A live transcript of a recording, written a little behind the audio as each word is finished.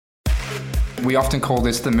We often call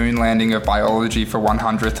this the moon landing of biology for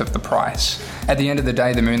 1/100th of the price. At the end of the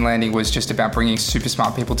day, the moon landing was just about bringing super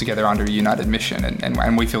smart people together under a united mission,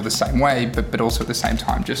 and we feel the same way, but also at the same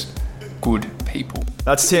time, just good people.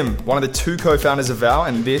 That's Tim, one of the two co-founders of Vow,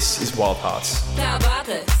 and this is Wild Hearts.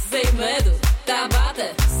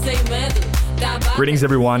 Greetings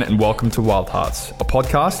everyone and welcome to Wild Hearts, a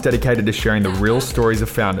podcast dedicated to sharing the real stories of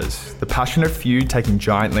founders, the passionate few taking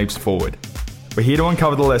giant leaps forward. We're here to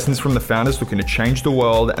uncover the lessons from the founders looking to change the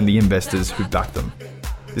world and the investors who back them.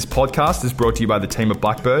 This podcast is brought to you by the team at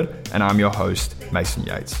Blackbird, and I'm your host, Mason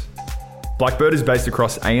Yates. Blackbird is based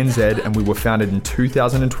across ANZ, and we were founded in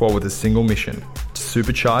 2012 with a single mission: to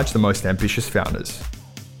supercharge the most ambitious founders.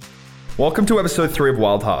 Welcome to episode 3 of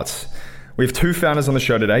Wild Hearts. We have two founders on the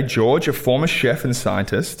show today: George, a former chef and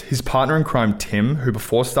scientist, his partner in crime Tim, who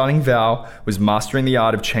before starting Vow was mastering the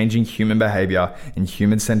art of changing human behaviour in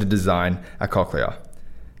human-centred design at Cochlear.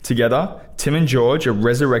 Together, Tim and George are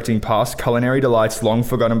resurrecting past culinary delights long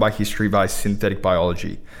forgotten by history via synthetic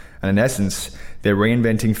biology. And in essence, they're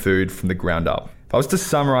reinventing food from the ground up. If I was to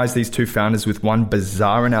summarise these two founders with one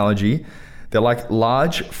bizarre analogy, they're like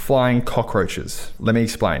large flying cockroaches. Let me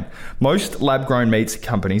explain. Most lab-grown meats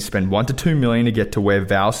companies spend $1 to $2 million to get to where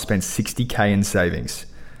Vow spent $60K in savings.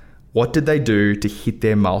 What did they do to hit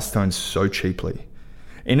their milestones so cheaply?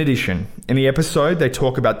 In addition, in the episode, they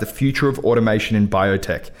talk about the future of automation in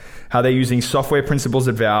biotech, how they're using software principles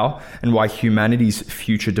at Vow, and why humanity's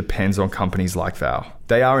future depends on companies like Vow.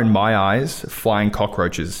 They are, in my eyes, flying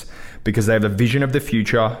cockroaches because they have a vision of the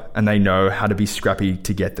future and they know how to be scrappy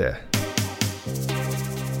to get there.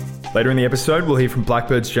 Later in the episode, we'll hear from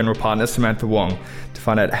Blackbird's general partner, Samantha Wong, to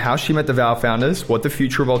find out how she met the Vow founders, what the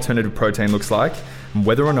future of alternative protein looks like, and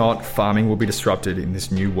whether or not farming will be disrupted in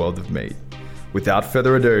this new world of meat. Without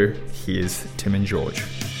further ado, here's Tim and George.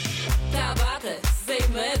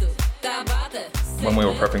 When we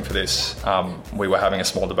were prepping for this, we were having a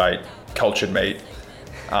small debate: cultured meat,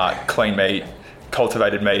 clean meat,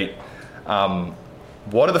 cultivated meat.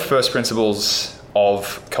 What are the first principles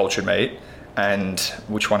of cultured meat, and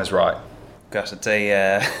which one is right? Gosh, it's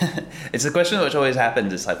it's the question which always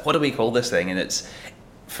happens. It's like, what do we call this thing? And it's,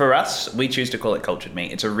 for us, we choose to call it cultured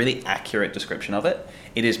meat. It's a really accurate description of it.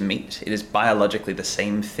 It is meat. It is biologically the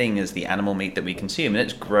same thing as the animal meat that we consume, and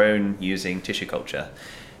it's grown using tissue culture.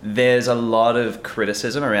 There's a lot of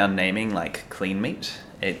criticism around naming like clean meat.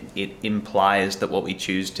 It implies that what we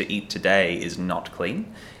choose to eat today is not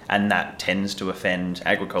clean, and that tends to offend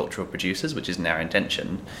agricultural producers, which isn't our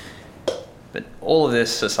intention. But all of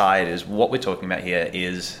this aside, is what we're talking about here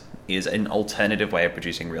is an alternative way of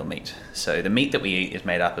producing real meat. So the meat that we eat is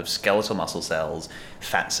made up of skeletal muscle cells,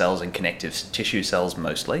 fat cells, and connective tissue cells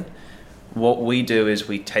mostly. What we do is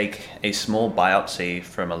we take a small biopsy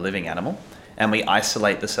from a living animal, and we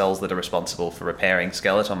isolate the cells that are responsible for repairing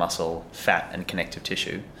skeletal muscle, fat, and connective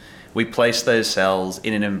tissue. We place those cells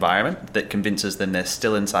in an environment that convinces them they're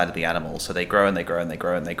still inside of the animal. So they grow and they grow and they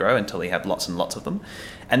grow and they grow until we have lots and lots of them.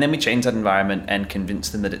 And then we change that environment and convince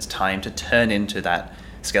them that it's time to turn into that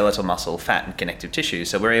skeletal muscle, fat, and connective tissue.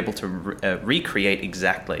 So we're able to recreate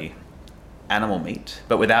exactly animal meat,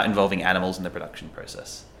 but without involving animals in the production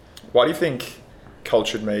process. Why do you think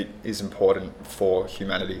cultured meat is important for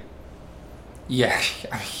humanity? Yeah,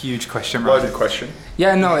 a huge question, right? Loaded question.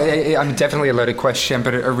 Yeah, no, I mean, definitely a loaded question,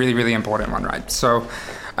 but a really, really important one, right? So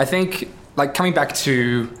I think, like, coming back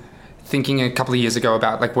to thinking a couple of years ago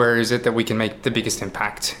about, like, where is it that we can make the biggest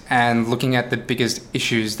impact, and looking at the biggest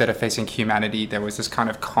issues that are facing humanity, there was this kind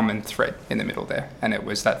of common thread in the middle there. And it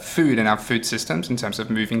was that food and our food systems, in terms of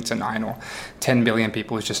moving to 9 or 10 billion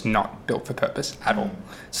people, is just not built for purpose at all.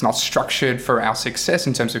 It's not structured for our success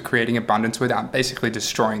in terms of creating abundance without basically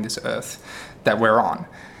destroying this earth that we're on.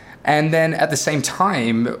 And then at the same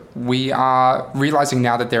time, we are realizing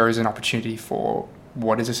now that there is an opportunity for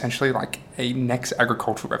what is essentially like a next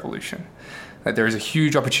agricultural revolution. That there is a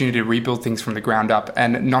huge opportunity to rebuild things from the ground up,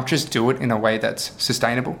 and not just do it in a way that's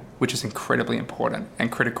sustainable, which is incredibly important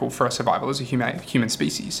and critical for our survival as a human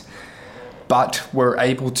species. But we're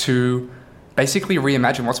able to basically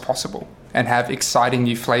reimagine what's possible and have exciting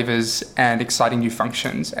new flavors and exciting new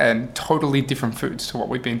functions and totally different foods to what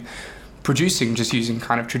we've been producing just using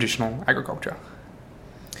kind of traditional agriculture.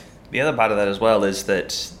 The other part of that as well is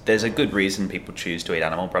that there's a good reason people choose to eat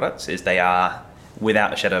animal products, is they are,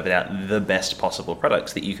 without a shadow of a doubt, the best possible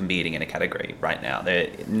products that you can be eating in a category right now.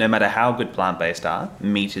 No matter how good plant-based are,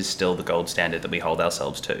 meat is still the gold standard that we hold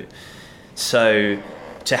ourselves to. So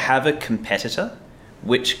to have a competitor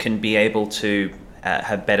which can be able to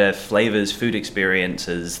have better flavors, food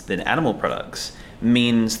experiences than animal products,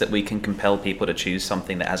 means that we can compel people to choose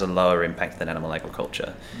something that has a lower impact than animal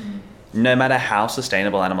agriculture. no matter how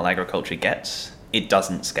sustainable animal agriculture gets, it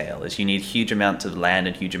doesn't scale, as you need huge amounts of land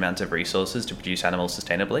and huge amounts of resources to produce animals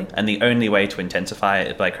sustainably. And the only way to intensify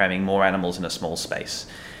it is by cramming more animals in a small space.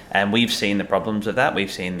 And we've seen the problems of that.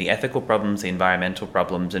 We've seen the ethical problems, the environmental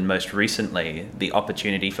problems, and most recently, the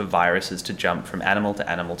opportunity for viruses to jump from animal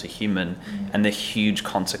to human, and the huge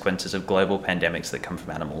consequences of global pandemics that come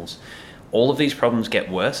from animals. All of these problems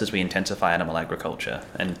get worse as we intensify animal agriculture,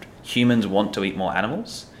 and humans want to eat more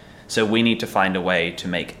animals. So we need to find a way to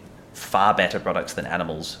make far better products than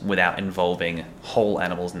animals without involving whole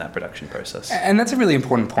animals in that production process. And that's a really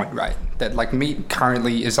important point, right? That like meat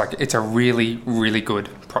currently is like, it's a really, really good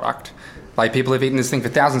product. Like people have eaten this thing for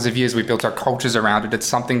thousands of years. We built our cultures around it. It's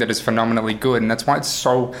something that is phenomenally good. And that's why it's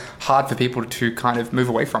so hard for people to kind of move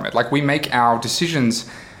away from it. Like we make our decisions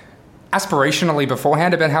aspirationally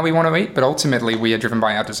beforehand about how we want to eat, but ultimately we are driven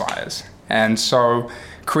by our desires. And so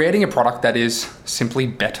creating a product that is simply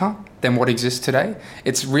better than what exists today,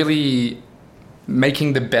 it's really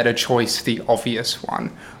making the better choice the obvious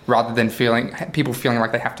one, rather than people feeling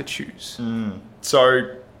like they have to choose.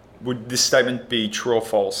 So would this statement be true or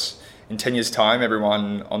false? In 10 years' time,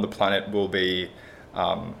 everyone on the planet will be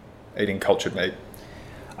eating cultured meat.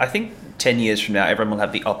 I think 10 years from now, everyone will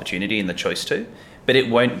have the opportunity and the choice to, but it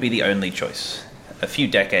won't be the only choice. A few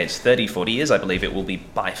decades, 30, 40 years, I believe it will be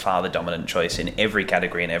by far the dominant choice in every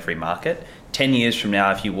category, in every market. 10 years from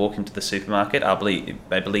now, if you walk into the supermarket, I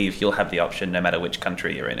believe you'll have the option no matter which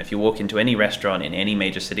country you're in. If you walk into any restaurant in any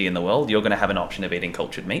major city in the world, you're going to have an option of eating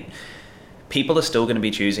cultured meat. People are still going to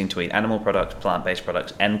be choosing to eat animal products, plant-based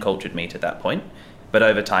products, and cultured meat at that point. But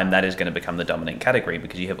over time, that is going to become the dominant category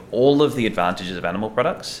because you have all of the advantages of animal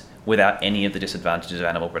products without any of the disadvantages of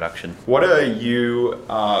animal production. What are you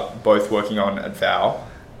both working on at Vow?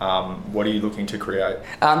 What are you looking to create?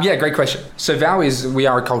 Yeah, great question. So Vow we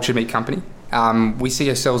are a cultured meat company. We see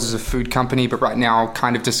ourselves as a food company, but right now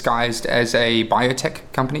kind of disguised as a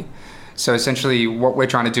biotech company. So essentially what we're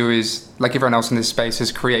trying to do is, like everyone else in this space,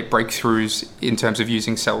 is create breakthroughs in terms of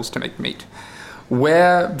using cells to make meat.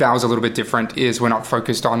 Where Vow is a little bit different is we're not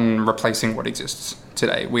focused on replacing what exists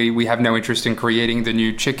today. We have no interest in creating the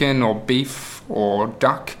new chicken or beef or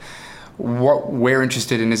duck. What we're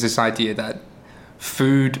interested in is this idea that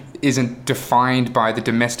food isn't defined by the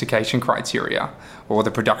domestication criteria or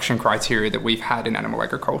the production criteria that we've had in animal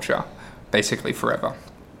agriculture, basically forever.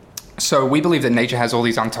 So we believe that nature has all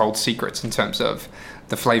these untold secrets in terms of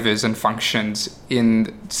the flavors and functions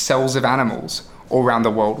in cells of animals all around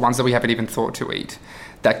the world, ones that we haven't even thought to eat,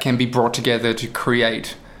 that can be brought together to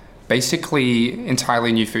create basically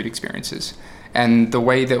entirely new food experiences. And the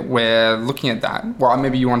way that we're looking at that, well,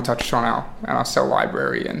 maybe you want to touch on our cell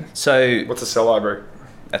library. And so, what's a cell library?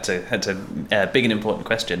 That's a big and important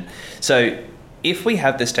question. So if we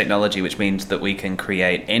have this technology, which means that we can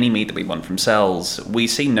create any meat that we want from cells, we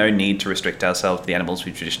see no need to restrict ourselves to the animals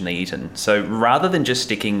we've traditionally eaten. So rather than just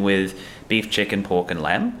sticking with beef, chicken, pork, and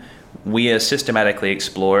lamb, we are systematically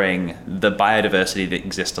exploring the biodiversity that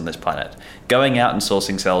exists on this planet, going out and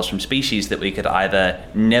sourcing cells from species that we could either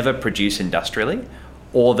never produce industrially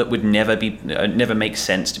or that would never make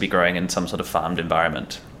sense to be growing in some sort of farmed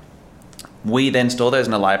environment. We then store those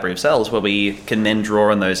in a library of cells where we can then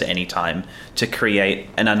draw on those at any time to create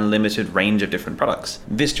an unlimited range of different products.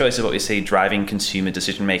 This choice is what we see driving consumer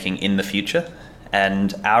decision making in the future,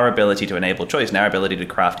 and our ability to enable choice and our ability to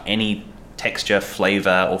craft any texture,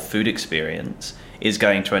 flavor, or food experience is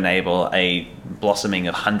going to enable a blossoming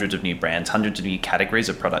of hundreds of new brands, hundreds of new categories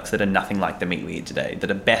of products that are nothing like the meat we eat today, that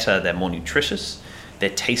are better, they're more nutritious, they're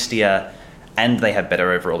tastier, and they have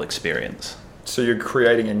better overall experience. So you're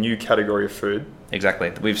creating a new category of food?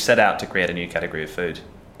 Exactly. We've set out to create a new category of food.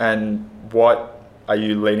 And what are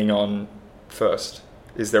you leaning on first?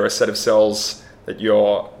 Is there a set of cells that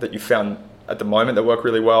you found at the moment that work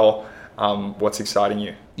really well? What's exciting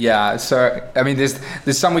you? Yeah, so I mean,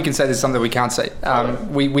 there's some we can say, there's some that we can't say.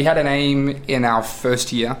 We had an aim in our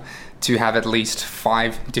first year to have at least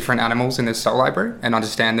 5 different animals in the cell library and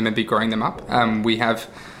understand them and be growing them up. We have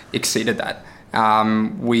exceeded that.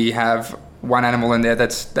 We have one animal in there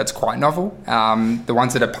that's quite novel. The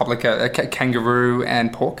ones that are public are kangaroo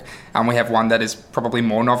and pork. We have one that is probably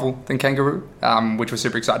more novel than kangaroo, which we're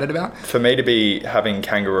super excited about. For me to be having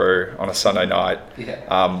kangaroo on a Sunday night,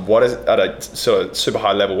 what is, at a sort of super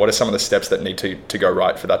high level, what are some of the steps that need to go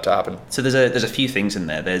right for that to happen? So there's a few things in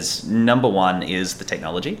there. There's number 1 is the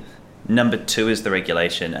technology. Number 2 is the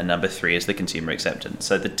regulation, and number 3 is the consumer acceptance.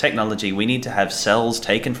 So the technology, we need to have cells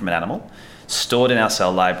taken from an animal, stored in our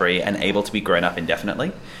cell library and able to be grown up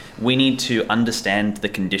indefinitely. We need to understand the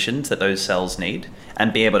conditions that those cells need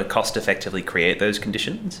and be able to cost effectively create those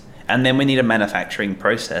conditions. And then we need a manufacturing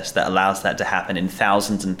process that allows that to happen in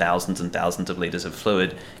thousands and thousands and thousands of liters of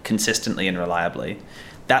fluid consistently and reliably.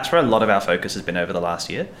 That's where a lot of our focus has been over the last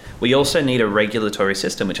year. We also need a regulatory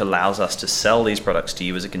system which allows us to sell these products to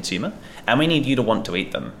you as a consumer, and we need you to want to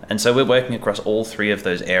eat them. And so we're working across all three of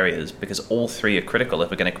those areas because all three are critical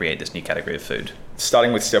if we're going to create this new category of food.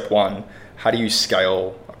 Starting with step one, how do you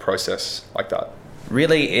scale a process like that?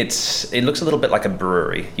 Really, it looks a little bit like a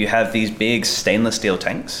brewery. You have these big stainless steel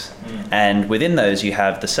tanks, and within those you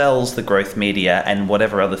have the cells, the growth media, and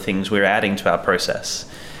whatever other things we're adding to our process.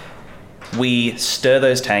 We stir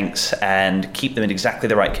those tanks and keep them in exactly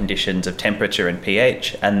the right conditions of temperature and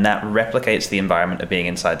pH, and that replicates the environment of being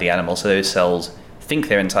inside the animal. So those cells think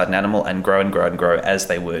they're inside an animal and grow and grow and grow as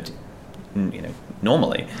they would,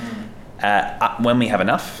 normally. When we have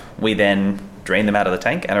enough, we then drain them out of the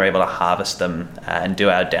tank and are able to harvest them and do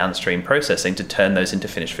our downstream processing to turn those into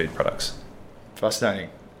finished food products.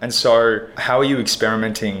 Fascinating. And so how are you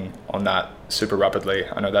experimenting on that super rapidly?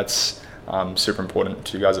 I know that's super important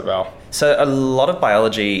to you guys at Val. So a lot of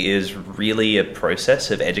biology is really a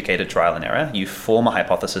process of educated trial and error. You form a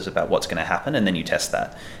hypothesis about what's going to happen and then you test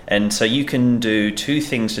that. And so you can do two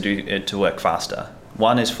things to work faster.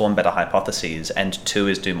 One is form better hypotheses, and two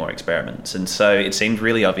is do more experiments. And so it seemed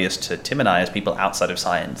really obvious to Tim and I as people outside of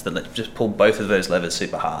science that let's just pull both of those levers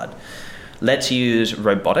super hard. Let's use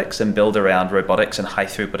robotics and build around robotics and high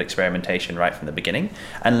throughput experimentation right from the beginning.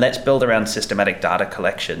 And let's build around systematic data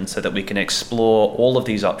collection so that we can explore all of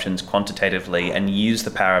these options quantitatively and use the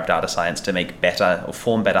power of data science to make better or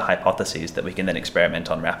form better hypotheses that we can then experiment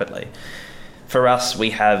on rapidly. For us,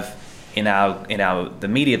 we have in the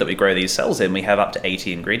media that we grow these cells in, we have up to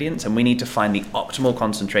 80 ingredients, and we need to find the optimal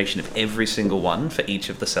concentration of every single one for each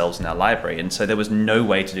of the cells in our library. And so there was no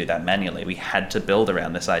way to do that manually. We had to build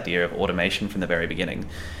around this idea of automation from the very beginning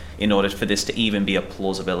in order for this to even be a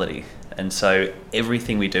plausibility. And so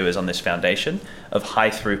everything we do is on this foundation of high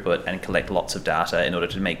throughput and collect lots of data in order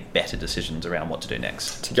to make better decisions around what to do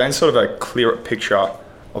next. To gain sort of a clearer picture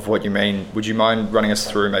of what you mean, would you mind running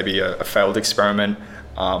us through maybe a failed experiment?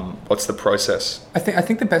 What's the process? I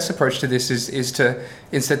think the best approach to this is to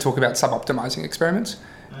instead talk about sub-optimizing experiments,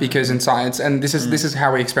 because in science, and this is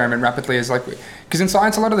how we experiment rapidly, is like, because in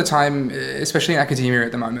science a lot of the time, especially in academia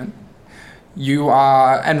at the moment, you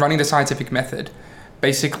are, and running the scientific method,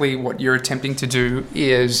 basically what you're attempting to do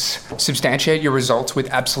is substantiate your results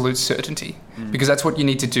with absolute certainty, because that's what you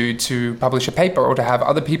need to do to publish a paper or to have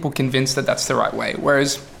other people convinced that that's the right way.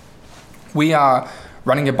 Whereas we are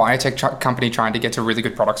running a biotech company trying to get to really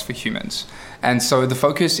good products for humans. And so the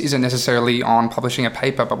focus isn't necessarily on publishing a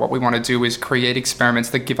paper, but what we want to do is create experiments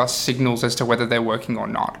that give us signals as to whether they're working or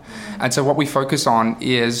not. And so what we focus on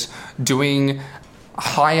is doing a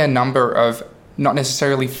higher number of not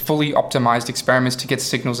necessarily fully optimized experiments to get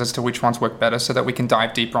signals as to which ones work better so that we can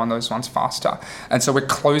dive deeper on those ones faster. And so we're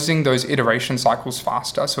closing those iteration cycles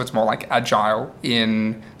faster, so it's more like agile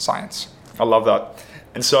in science. I love that.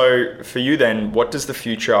 And so for you then, what does the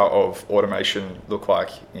future of automation look like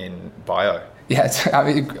in bio? Yeah, it's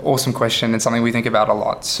an awesome question and something we think about a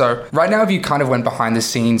lot. So right now, if you kind of went behind the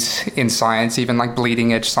scenes in science, even like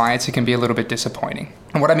bleeding edge science, it can be a little bit disappointing.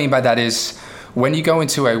 And what I mean by that is when you go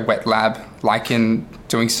into a wet lab, like in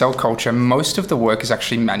doing cell culture, most of the work is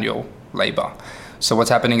actually manual labor. So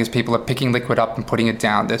what's happening is people are picking liquid up and putting it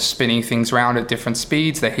down. They're spinning things around at different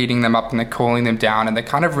speeds. They're heating them up and they're cooling them down. And they're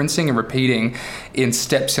kind of rinsing and repeating in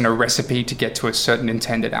steps in a recipe to get to a certain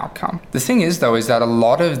intended outcome. The thing is, though, is that a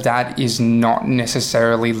lot of that is not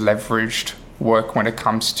necessarily leveraged work when it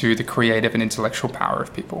comes to the creative and intellectual power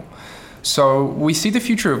of people. So we see the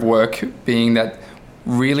future of work being that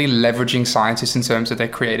really leveraging scientists in terms of their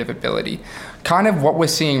creative ability. Kind of what we're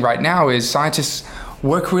seeing right now is scientists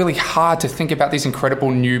work really hard to think about these incredible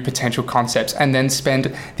new potential concepts and then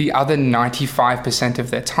spend the other 95% of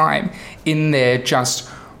their time in there just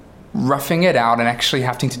roughing it out and actually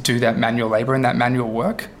having to do that manual labor and that manual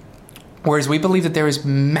work. Whereas we believe that there is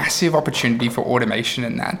massive opportunity for automation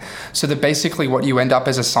in that. So that basically what you end up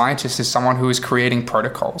as a scientist is someone who is creating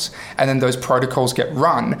protocols, and then those protocols get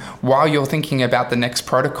run while you're thinking about the next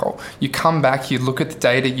protocol. You come back, you look at the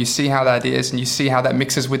data, you see how that is, and you see how that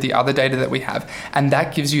mixes with the other data that we have. And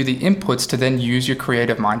that gives you the inputs to then use your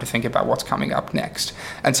creative mind to think about what's coming up next.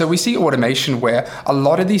 And so we see automation where a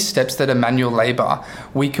lot of these steps that are manual labor,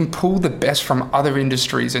 we can pull the best from other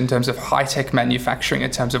industries in terms of high-tech manufacturing,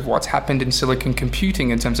 in terms of what's happened in silicon computing,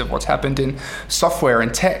 in terms of what's happened in software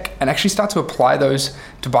and tech, and actually start to apply those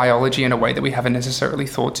to biology in a way that we haven't necessarily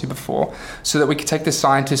thought to before, so that we can take the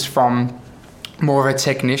scientists from more of a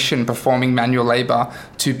technician performing manual labor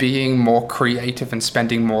to being more creative and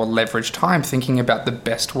spending more leveraged time thinking about the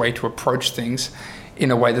best way to approach things in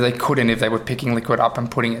a way that they couldn't if they were picking liquid up and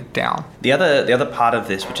putting it down. The other part of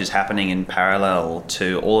this, which is happening in parallel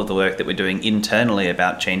to all of the work that we're doing internally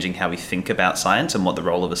about changing how we think about science and what the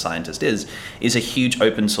role of a scientist is a huge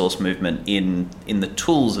open source movement in the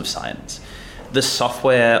tools of science. The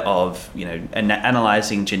software of,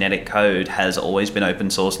 analyzing genetic code has always been open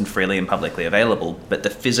source and freely and publicly available, but the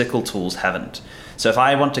physical tools haven't. So if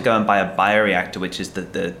I want to go and buy a bioreactor, which is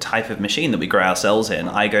the type of machine that we grow our cells in,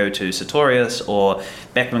 I go to Sartorius or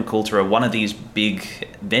Beckman Coulter or one of these big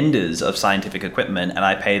vendors of scientific equipment, and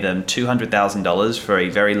I pay them $200,000 for a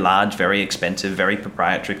very large, very expensive, very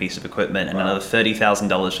proprietary piece of equipment, and another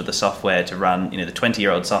 $30,000 for the software to run, the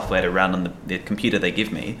 20-year-old software to run on the computer they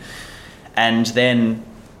give me. And then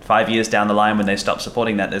 5 years down the line, when they stop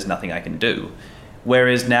supporting that, there's nothing I can do.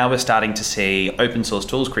 Whereas now we're starting to see open source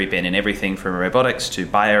tools creep in everything from robotics to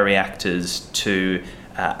bioreactors to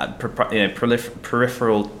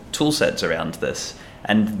peripheral tool sets around this.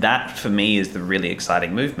 And that, for me, is the really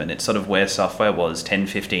exciting movement. It's sort of where software was 10,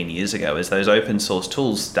 15 years ago. As those open source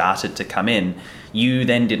tools started to come in, you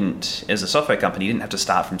then didn't, as a software company, you didn't have to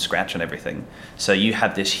start from scratch on everything. So you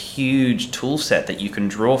have this huge tool set that you can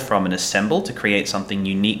draw from and assemble to create something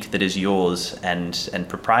unique that is yours and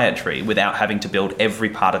proprietary without having to build every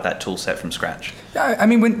part of that tool set from scratch. Yeah, I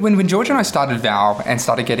mean, when George and I started Val and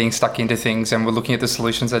started getting stuck into things and we're looking at the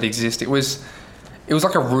solutions that exist, it was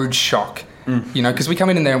like a rude shock. Because we come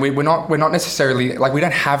in there and we're not necessarily, like, we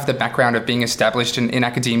don't have the background of being established in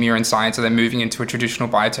academia and science and then moving into a traditional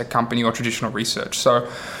biotech company or traditional research. So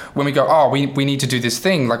when we go, we need to do this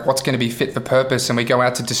thing, like, what's going to be fit for purpose? And we go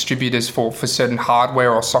out to distributors for certain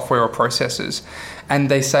hardware or software or processes. And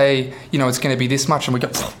they say, it's going to be this much. And we go,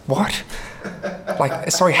 what? Like,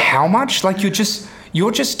 sorry, how much? Like, you're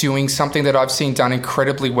just doing something that I've seen done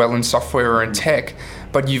incredibly well in software or in tech,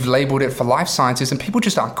 but you've labeled it for life sciences and people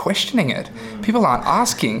just aren't questioning it. People aren't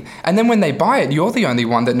asking. And then when they buy it, you're the only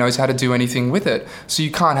one that knows how to do anything with it. So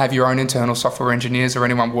you can't have your own internal software engineers or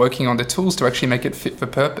anyone working on the tools to actually make it fit for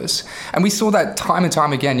purpose. And we saw that time and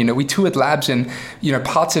time again. We toured labs in,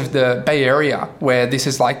 parts of the Bay Area where this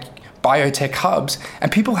is like biotech hubs,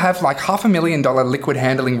 and people have like $500,000 liquid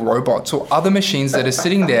handling robots or other machines that are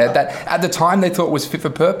sitting there that at the time they thought was fit for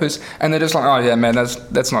purpose, and they're just like, oh yeah, man,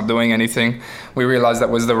 that's not doing anything. We realized that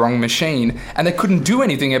was the wrong machine, and they couldn't do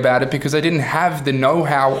anything about it because they didn't have the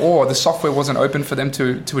know-how or the software wasn't open for them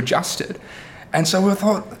to adjust it. And so we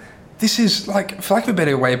thought, this is, like, for lack of a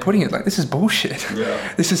better way of putting it, like, this is bullshit.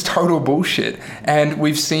 Yeah. This is total bullshit. And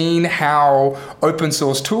we've seen how open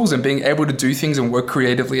source tools and being able to do things and work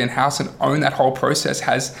creatively in-house and own that whole process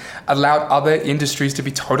has allowed other industries to be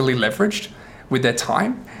totally leveraged with their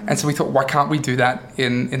time. And so we thought, why can't we do that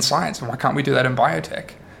in science? And why can't we do that in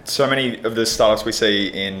biotech? So many of the startups we see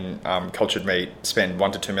in cultured meat spend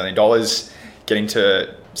 $1 to $2 million getting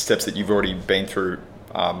to steps that you've already been through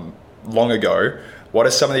long ago. What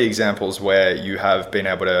are some of the examples where you have been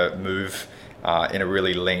able to move in a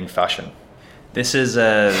really lean fashion? This is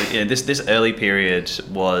this early period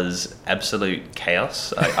was absolute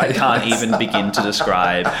chaos. I can't even begin to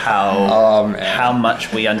describe how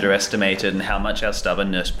much we underestimated and how much our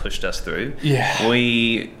stubbornness pushed us through. Yeah.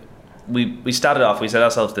 We started off, we set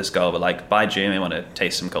ourselves this goal, but like by June we want to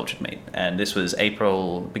taste some cultured meat. And this was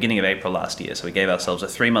beginning of April last year. So we gave ourselves a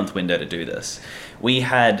 3-month window to do this. We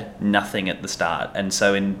had nothing at the start. And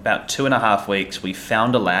so in about 2.5 weeks, we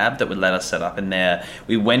found a lab that would let us set up in there.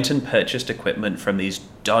 We went and purchased equipment from these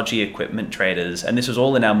dodgy equipment traders. And this was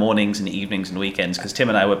all in our mornings and evenings and weekends because Tim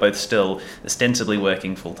and I were both still ostensibly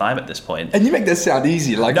working full time at this point. And you make that sound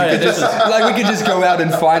easy. Like, we could just go out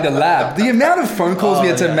and find a lab. The amount of phone calls we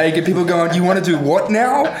had to make and people going, you want to do what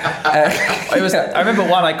now? I remember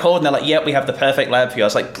one I called and they're like, yep, we have the perfect lab for you. I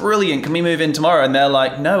was like, brilliant, can we move in tomorrow? And they're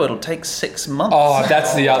like, no, it'll take 6 months. Oh,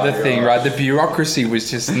 that's the other thing, right? The bureaucracy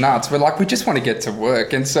was just nuts. We're like, we just want to get to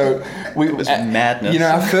work. And so it was madness.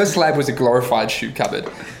 Our first lab was a glorified shoe cupboard.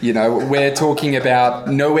 We're talking about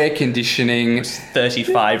no air conditioning. It's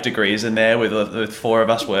 35 degrees in there with 4 of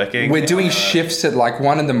us working. We're doing shifts at like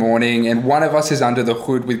 1 a.m, and one of us is under the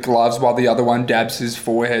hood with gloves while the other one dabs his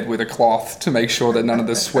forehead with a cloth to make sure that none of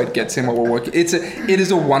the sweat gets in while we're working. It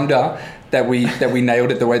is a wonder that we nailed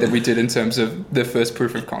it the way that we did in terms of the first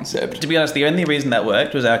proof of concept. To be honest, the only reason that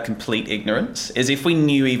worked was our complete ignorance. Is if we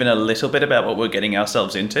knew even a little bit about what we're getting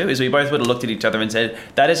ourselves into, is we both would have looked at each other and said,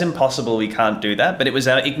 that is impossible, we can't do that. But it was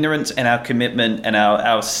our ignorance and our commitment and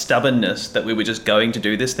our stubbornness that we were just going to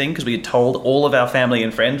do this thing, because we had told all of our family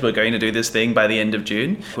and friends we're going to do this thing by the end of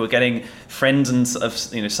June. We were getting friends and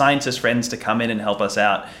scientist friends to come in and help us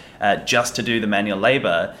out just to do the manual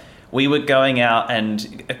labor. We were going out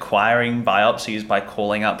and acquiring biopsies by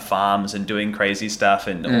calling up farms and doing crazy stuff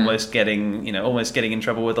and almost getting in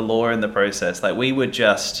trouble with the law in the process. Like we were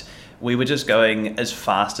just going as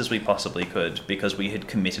fast as we possibly could because we had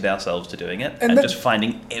committed ourselves to doing it and just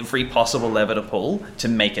finding every possible lever to pull to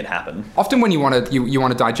make it happen. Often when you want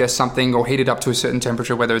to digest something or heat it up to a certain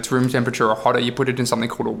temperature, whether it's room temperature or hotter, you put it in something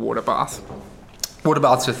called a water bath. Water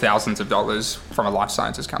baths are thousands of dollars from a life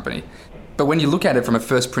sciences company. But when you look at it from a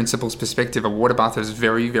first principles perspective, a water bath is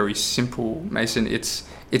very, very simple, Mason. It's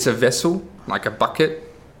a vessel, like a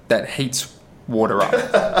bucket, that heats water up.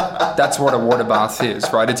 That's what a water bath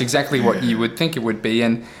is, right? It's exactly what you would think it would be.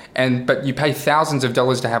 But you pay thousands of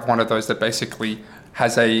dollars to have one of those that basically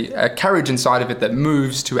has a carriage inside of it that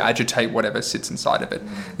moves to agitate whatever sits inside of it.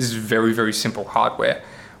 This is very, very simple hardware.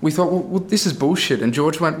 We thought, well, this is bullshit. And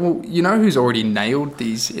George went, well, you know who's already nailed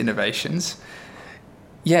these innovations?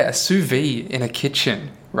 Yeah, a sous vide in a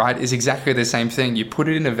kitchen, right, is exactly the same thing. You put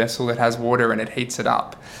it in a vessel that has water and it heats it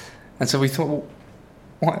up. And so we thought,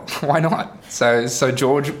 well, why not? So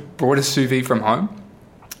George brought a sous vide from home.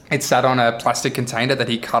 It sat on a plastic container that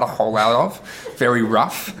he cut a hole out of, very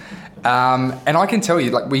rough. And I can tell you,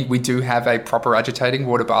 like we do have a proper agitating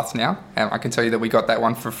water bath now. And I can tell you that we got that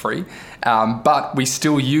one for free. But we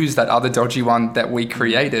still use that other dodgy one that we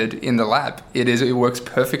created in the lab. It works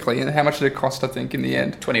perfectly. And how much did it cost, I think, in the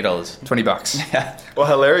end? $20. $20. Yeah. Well,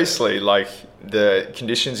 hilariously, like the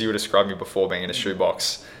conditions you were describing before, being in a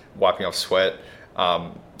shoebox, wiping off sweat,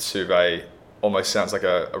 sous vide, almost sounds like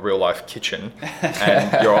a real life kitchen,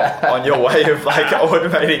 and you're on your way of like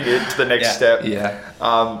automating it to the next step. Yeah.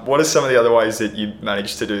 What are some of the other ways that you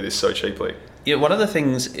managed to do this so cheaply? Yeah, one of the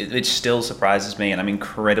things which still surprises me and I'm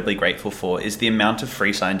incredibly grateful for is the amount of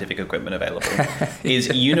free scientific equipment available.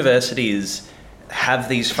 Universities have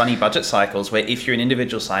these funny budget cycles where if you're an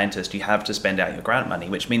individual scientist, you have to spend out your grant money,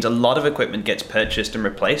 which means a lot of equipment gets purchased and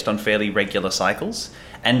replaced on fairly regular cycles,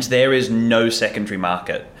 and there is no secondary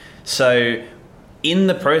market. So in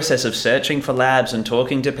the process of searching for labs and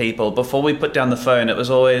talking to people, before we put down the phone, it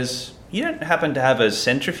was always, you don't happen to have a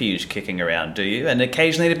centrifuge kicking around, do you? And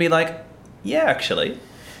occasionally to be like, yeah, actually,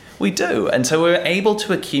 we do. And so we're able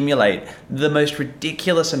to accumulate the most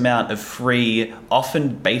ridiculous amount of free,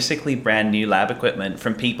 often basically brand new lab equipment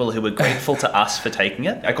from people who were grateful to us for taking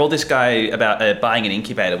it. I called this guy about buying an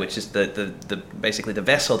incubator, which is basically the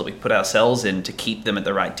vessel that we put our cells in to keep them at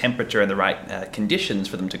the right temperature and the right conditions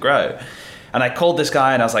for them to grow. And I called this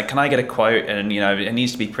guy and I was like, can I get a quote? And, it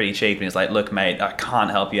needs to be pretty cheap. And he's like, look, mate, I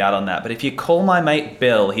can't help you out on that. But if you call my mate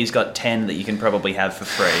Bill, he's got 10 that you can probably have for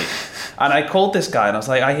free. And I called this guy and I was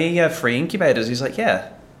like, I hear you have free incubators. He's like, yeah,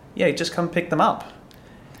 just come pick them up.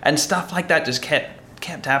 And stuff like that just kept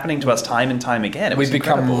happening to us time and time again. We've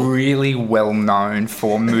become really well known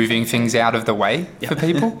for moving things out of the way for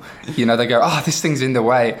people. They go, oh, this thing's in the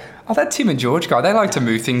way. Oh, that Tim and George guy, they like to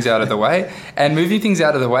move things out of the way. And moving things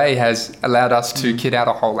out of the way has allowed us to kit out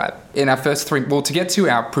a whole lab. In our first to get to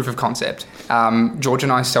our proof of concept, George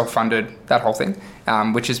and I self-funded that whole thing,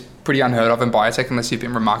 which is pretty unheard of in biotech unless you've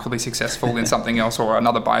been remarkably successful in something else or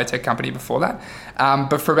another biotech company before that.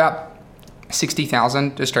 But for about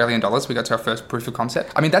 60,000 Australian dollars, we got to our first proof of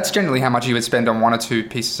concept. I mean, that's generally how much you would spend on one or two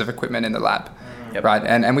pieces of equipment in the lab. Yep. Right?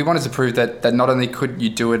 And we wanted to prove that not only could you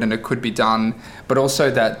do it and it could be done, but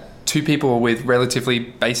also that two people with relatively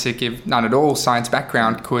basic, if none at all, science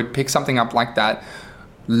background could pick something up like that,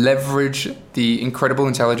 leverage the incredible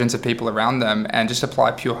intelligence of people around them, and just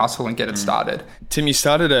apply pure hustle and get it started. Tim, you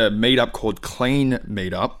started a meetup called Clean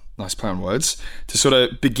Meetup, nice play on words, to sort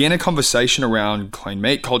of begin a conversation around clean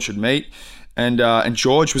meat, cultured meat. And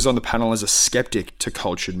George was on the panel as a skeptic to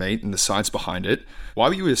cultured meat and the science behind it. Why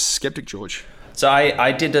were you a skeptic, George? So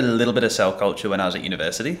I did a little bit of cell culture when I was at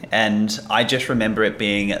university, and I just remember it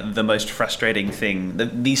being the most frustrating thing.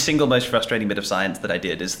 The single most frustrating bit of science that I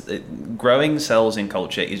did is that growing cells in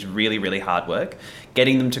culture is really, really hard work.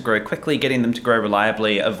 Getting them to grow quickly, getting them to grow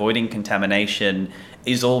reliably, avoiding contamination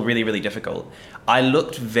is all really, really difficult. I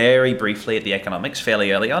looked very briefly at the economics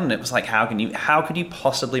fairly early on, and it was like, how could you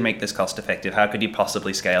possibly make this cost effective? How could you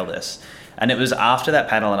possibly scale this? And it was after that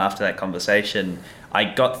panel and after that conversation,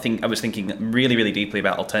 I was thinking really, really deeply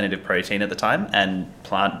about alternative protein at the time and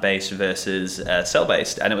plant-based versus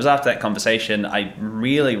cell-based. And it was after that conversation, I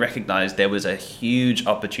really recognized there was a huge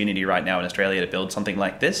opportunity right now in Australia to build something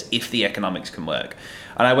like this if the economics can work.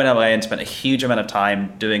 And I went away and spent a huge amount of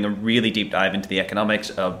time doing a really deep dive into the economics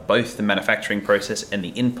of both the manufacturing process and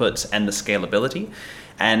the inputs and the scalability.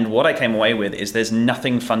 And what I came away with is there's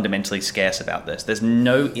nothing fundamentally scarce about this. There's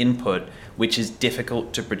no input which is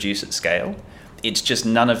difficult to produce at scale. It's just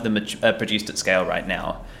none of them are produced at scale right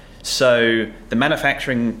now. So the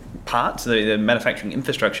manufacturing part, the manufacturing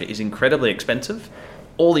infrastructure is incredibly expensive.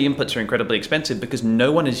 All the inputs are incredibly expensive because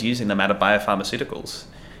no one is using them out of biopharmaceuticals.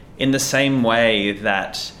 In the same way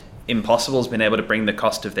that Impossible's been able to bring the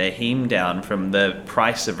cost of their heme down from the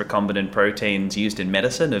price of recombinant proteins used in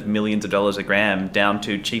medicine of millions of dollars a gram down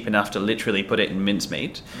to cheap enough to literally put it in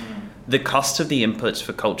mincemeat, the cost of the inputs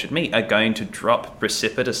for cultured meat are going to drop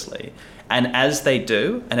precipitously. And as they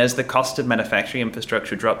do, and as the cost of manufacturing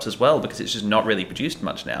infrastructure drops as well, because it's just not really produced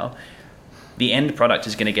much now, the end product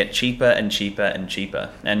is going to get cheaper and cheaper and cheaper.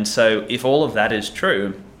 And so if all of that is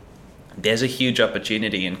true, there's a huge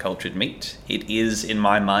opportunity in cultured meat. It is, in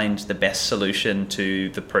my mind, the best solution to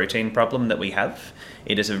the protein problem that we have.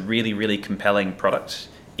 It is a really, really compelling product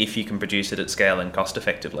if you can produce it at scale and cost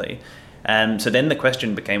effectively. So then the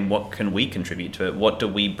question became, what can we contribute to it? What do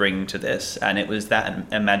we bring to this? And it was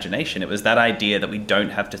that imagination. It was that idea that we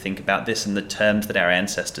don't have to think about this in the terms that our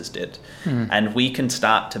ancestors did. And we can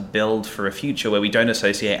start to build for a future where we don't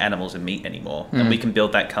associate animals and meat anymore. And we can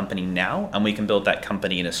build that company now, and we can build that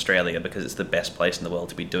company in Australia because it's the best place in the world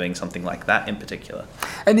to be doing something like that in particular.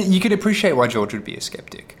 And you could appreciate why George would be a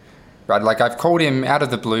skeptic, right? Like, I've called him out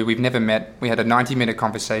of the blue. We've never met. We had a 90-minute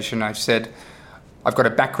conversation. I've said, I've got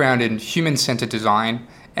a background in human-centered design,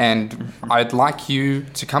 and I'd like you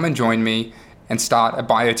to come and join me and start a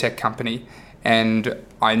biotech company. And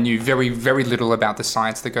I knew very, very little about the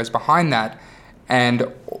science that goes behind that.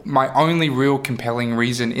 And my only real compelling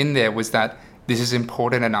reason in there was that this is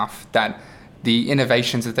important enough that the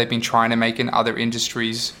innovations that they've been trying to make in other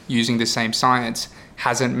industries using the same science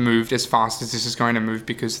hasn't moved as fast as this is going to move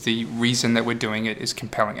because the reason that we're doing it is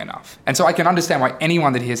compelling enough. And so I can understand why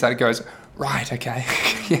anyone that hears that goes, right, okay,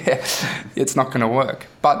 yeah, it's not going to work.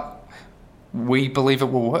 But we believe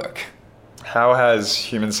it will work. How has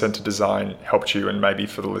human-centered design helped you? And maybe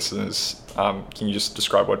for the listeners, can you just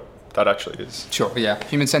describe what that actually is? Sure, yeah.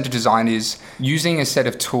 Human-centered design is using a set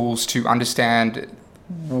of tools to understand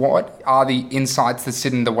what are the insights that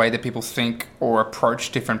sit in the way that people think or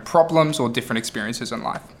approach different problems or different experiences in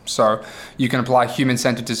life. So you can apply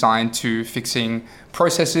human-centered design to fixing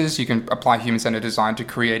processes. You can apply human-centered design to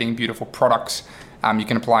creating beautiful products. You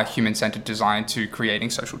can apply human-centered design to creating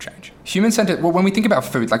social change. Human-centered, well, when we think about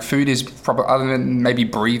food, like food is probably, other than maybe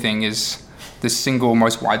breathing, is the single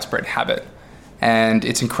most widespread habit. And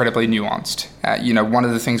it's incredibly nuanced. One of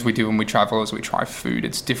the things we do when we travel is we try food.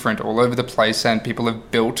 It's different all over the place, and people have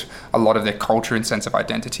built a lot of their culture and sense of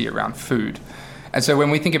identity around food. And so when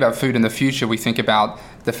we think about food in the future, we think about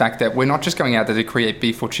the fact that we're not just going out there to create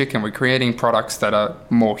beef or chicken. We're creating products that are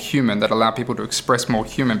more human, that allow people to express more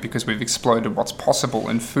human because we've exploded what's possible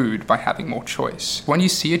in food by having more choice. When you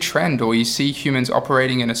see a trend or you see humans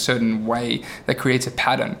operating in a certain way that creates a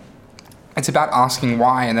pattern, it's about asking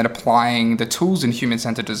why and then applying the tools in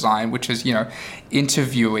human-centered design, which is,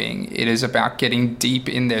 interviewing. It is about getting deep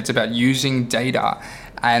in there. It's about using data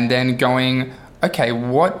and then going, okay,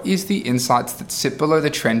 what is the insights that sit below the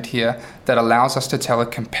trend here that allows us to tell a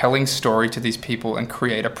compelling story to these people and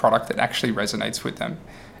create a product that actually resonates with them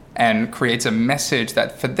and creates a message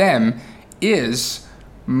that for them is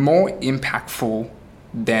more impactful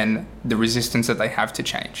than the resistance that they have to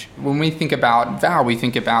change. When we think about VOW, we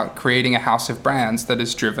think about creating a house of brands that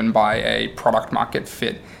is driven by a product market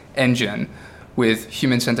fit engine with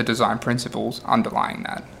human-centered design principles underlying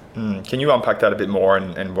that. Can you unpack that a bit more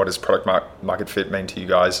and what does product market fit mean to you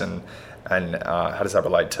guys and how does that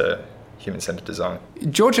relate to human-centered design?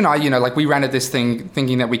 George and I, we ran at this thing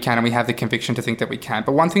thinking that we can, and we have the conviction to think that we can.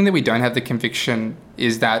 But one thing that we don't have the conviction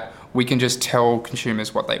is that we can just tell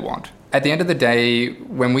consumers what they want. At the end of the day,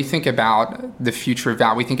 when we think about the future of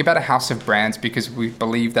VOW, we think about a house of brands because we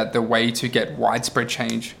believe that the way to get widespread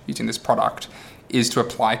change using this product is to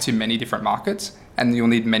apply to many different markets, and you'll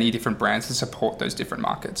need many different brands to support those different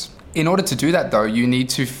markets. In order to do that, though, you need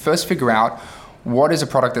to first figure out what is a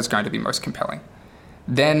product that's going to be most compelling.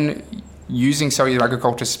 Then using cellular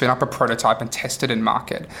agriculture to spin up a prototype and test it in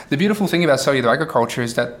market. The beautiful thing about cellular agriculture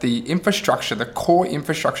is that the infrastructure, the core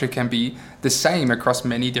infrastructure, can be the same across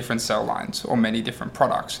many different cell lines or many different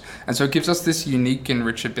products. And so it gives us this unique and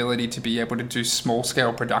rich ability to be able to do small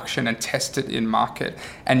scale production and test it in market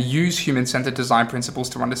and use human-centered design principles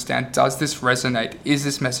to understand, does this resonate? Is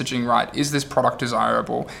this messaging right? Is this product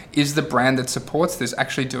desirable? Is the brand that supports this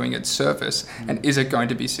actually doing its service? And is it going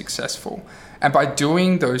to be successful? And by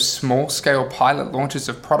doing those small scale pilot launches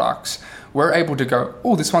of products, we're able to go,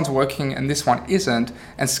 oh, this one's working and this one isn't,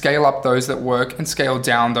 and scale up those that work and scale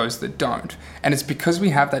down those that don't. And it's because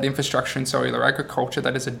we have that infrastructure in cellular agriculture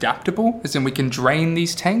that is adaptable, as in we can drain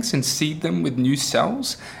these tanks and seed them with new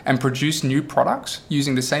cells and produce new products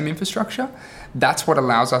using the same infrastructure. That's what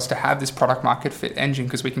allows us to have this product market fit engine,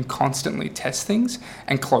 because we can constantly test things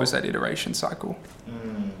and close that iteration cycle.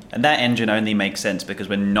 And that engine only makes sense because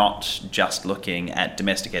we're not just looking at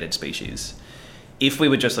domesticated species. If we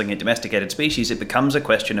were just looking at domesticated species, it becomes a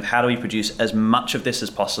question of how do we produce as much of this as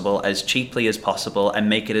possible, as cheaply as possible, and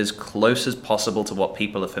make it as close as possible to what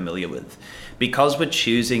people are familiar with. Because we're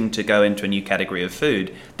choosing to go into a new category of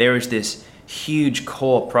food, there is this huge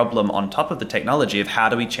core problem on top of the technology of how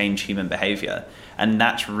do we change human behavior. And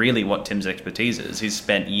that's really what Tim's expertise is. He's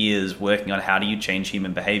spent years working on how do you change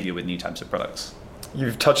human behavior with new types of products.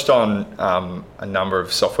 You've touched on a number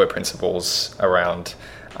of software principles around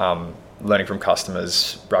learning from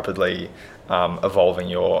customers, rapidly evolving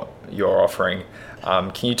your offering.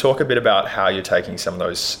 Can you talk a bit about how you're taking some of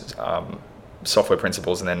those software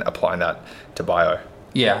principles and then applying that to bio?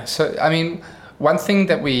 Yeah, so I mean, one thing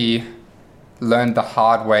that we learned the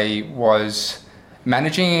hard way was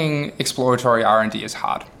managing exploratory R&D is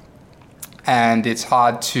hard. And it's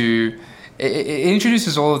hard to... It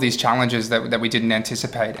introduces all of these challenges that we didn't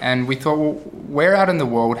anticipate. And we thought, well, where out in the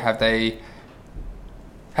world have they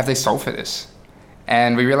solved for this?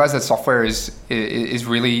 And we realized that software is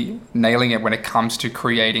really nailing it when it comes to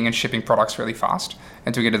creating and shipping products really fast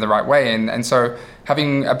and doing it in the right way. And so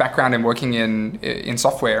having a background in working in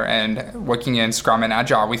software and working in Scrum and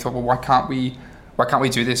Agile, we thought, well, why can't we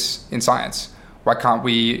do this in science? Why can't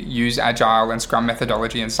we use Agile and Scrum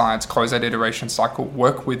methodology in science, close that iteration cycle,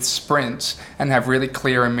 work with sprints, and have really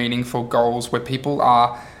clear and meaningful goals where people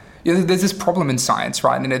are... You know, there's this problem in science,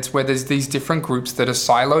 right? And it's where there's these different groups that are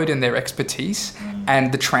siloed in their expertise,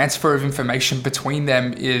 and the transfer of information between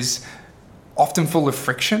them is often full of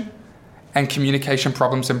friction and communication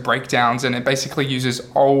problems and breakdowns, and it basically uses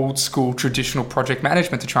old school traditional project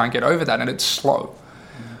management to try and get over that, and it's slow.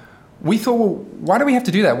 We thought, well, why do we have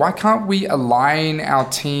to do that? Why can't we align our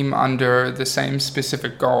team under the same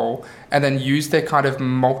specific goal and then use their kind of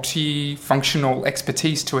multi-functional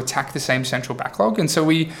expertise to attack the same central backlog? And so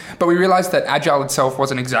we realized that Agile itself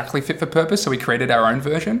wasn't exactly fit for purpose, so we created our own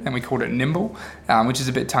version and we called it Nimble, which is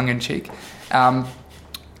a bit tongue-in-cheek.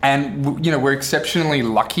 And you know, we're exceptionally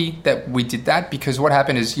lucky that we did that, because what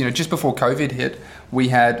happened is, you know, just before COVID hit, we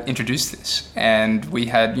had introduced this, and we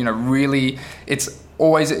had, you know, really, it's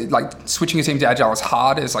always like switching a team to Agile is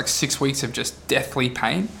hard. It's like 6 weeks of just deathly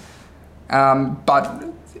pain. But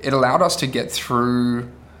it allowed us to get through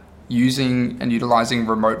using and utilizing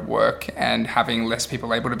remote work and having less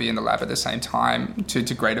people able to be in the lab at the same time to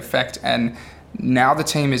great effect. And now the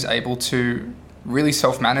team is able to really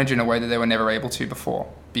self-manage in a way that they were never able to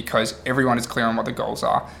before, because everyone is clear on what the goals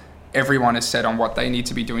are. Everyone is set on what they need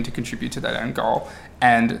to be doing to contribute to that own goal.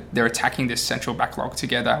 And they're attacking this central backlog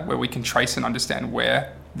together, where we can trace and understand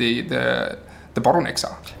where the bottlenecks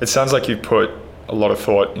are. It sounds like you've put a lot of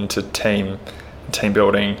thought into team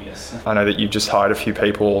building. Yes. I know that you've just hired a few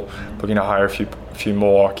people, looking to hire a few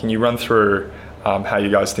more. Can you run through how you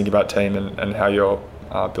guys think about team and how you're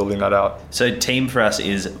building that out? So team for us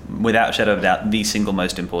is, without a shadow of a doubt, the single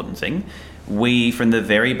most important thing. We, from the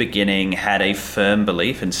very beginning, had a firm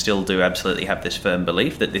belief, and still do absolutely have this firm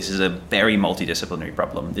belief, that this is a very multidisciplinary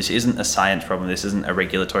problem. This isn't a science problem, this isn't a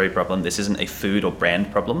regulatory problem, this isn't a food or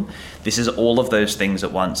brand problem. This is all of those things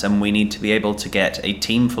at once, and we need to be able to get a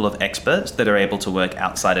team full of experts that are able to work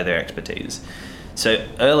outside of their expertise. So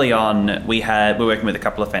early on, we're working with a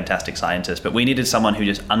couple of fantastic scientists, but we needed someone who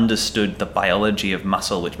just understood the biology of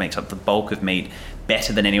muscle, which makes up the bulk of meat,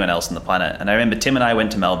 better than anyone else on the planet. And I remember Tim and I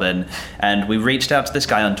went to Melbourne, and we reached out to this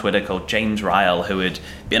guy on Twitter called James Ryle, who had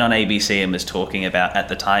been on ABC and was talking about, at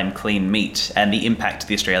the time, clean meat and the impact to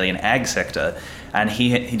the Australian ag sector. And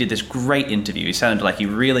he did this great interview. He sounded like he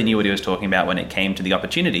really knew what he was talking about when it came to the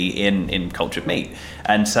opportunity in cultured meat.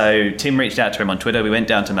 And so Tim reached out to him on Twitter. We went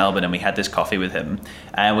down to Melbourne and we had this coffee with him.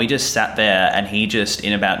 And we just sat there, and he just,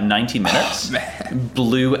 in about 90 minutes,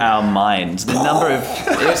 blew our minds. The number of,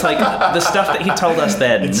 it was like the stuff that he told us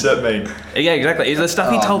then. Insert me. Yeah, exactly. The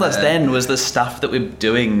stuff he told us then was the stuff that we're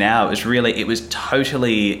doing now. It was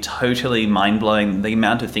totally mind-blowing, the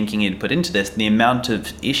amount of thinking he'd put into this, the amount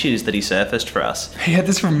of issues that he surfaced for us. He had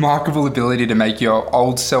this remarkable ability to make your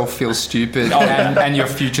old self feel stupid and your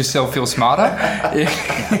future self feel smarter.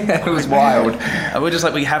 It was wild. And we're just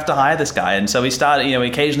like, we have to hire this guy. And so we started, we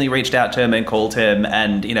occasionally reached out to him and called him,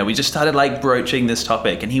 and, we just started like broaching this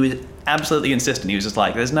topic, and he was absolutely insistent. He was just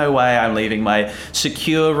like, there's no way I'm leaving my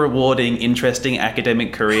secure, rewarding, interesting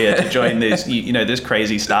academic career to join this, this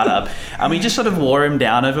crazy startup. And we just sort of wore him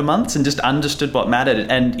down over months and just understood what mattered.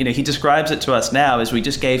 And, he describes it to us now as we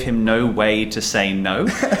just gave him no way to say no.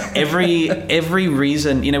 Every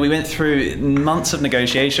reason, we went through months of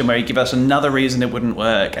negotiation where he'd give us another reason it wouldn't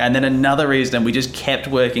work, and then another reason, and we just kept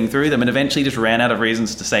working through them and eventually just ran out of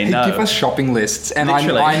reasons to say no. He'd give us shopping lists, and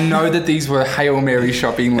I know that these were Hail Mary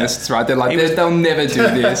shopping lists, right? They're like, they'll never do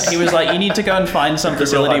this. He was like, you need to go and find some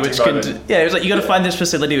facility which can... He was like, you got to find this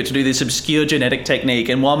facility which can do this obscure genetic technique,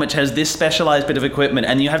 and one which has this specialized bit of equipment,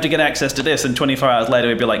 and you have to get access to this, and 24 hours later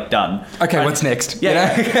we'd be like, done. Okay, what's next?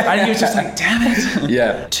 Yeah. And he was just like, damn it.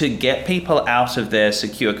 Yeah. To get people out of their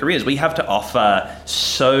secure careers, we have to offer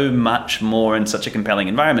so much more in such a compelling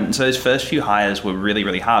environment. And so those first few hires were really,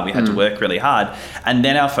 really hard. We had to work really hard. And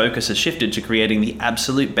then our focus has shifted to creating the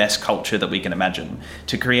absolute best culture that we can imagine,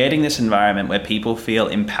 to creating this environment where people feel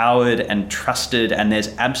empowered and trusted, and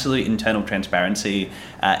there's absolute internal transparency,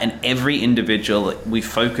 and every individual, we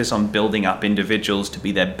focus on building up individuals to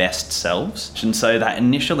be their best selves. And so that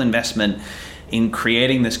initial investment in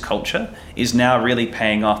creating this culture is now really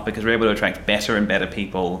paying off, because we're able to attract better and better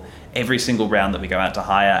people every single round that we go out to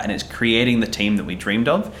hire, and it's creating the team that we dreamed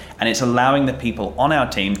of, and it's allowing the people on our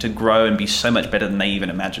team to grow and be so much better than they even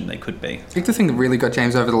imagined they could be. I think the thing that really got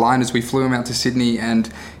James over the line is we flew him out to Sydney, and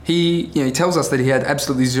he tells us that he had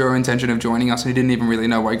absolutely zero intention of joining us, and he didn't even really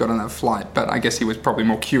know why he got on that flight, but I guess he was probably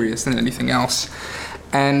more curious than anything else.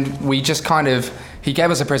 And we just he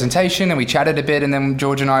gave us a presentation and we chatted a bit, and then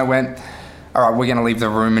George and I went, all right, we're going to leave the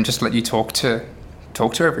room and just let you talk to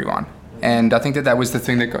everyone. And I think that was the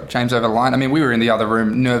thing that got James over the line. I mean, we were in the other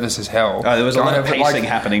room, nervous as hell. Oh, there was a lot of pacing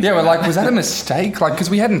happening. Yeah, we're like, was that a mistake? Like,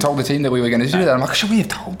 because we hadn't told the team that we were going to do that. I'm like, should we have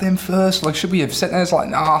told them first? Like, should we have said that? It's like,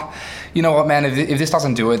 nah, you know what, man, if this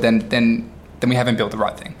doesn't do it, then we haven't built the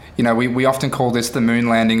right thing. We often call this the moon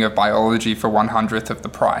landing of biology for 1/100th of the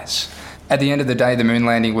price. At the end of the day, the moon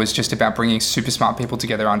landing was just about bringing super smart people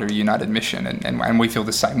together under a united mission. And we feel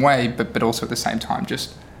the same way, but also at the same time,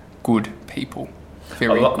 just good people. I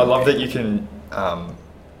love that you can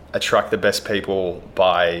attract the best people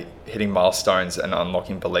by hitting milestones and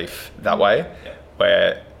unlocking belief that way,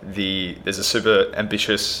 where there's a super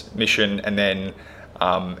ambitious mission, and then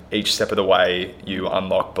each step of the way you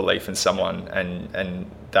unlock belief in someone, and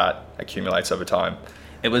that accumulates over time.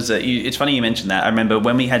 It's funny you mentioned that. I remember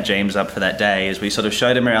when we had James up for that day, as we sort of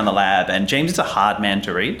showed him around the lab, and James is a hard man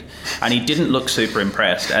to read, and he didn't look super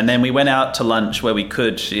impressed. And then we went out to lunch where we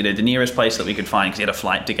could, the nearest place that we could find, because he had a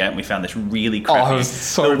flight to get, and we found this really crappy,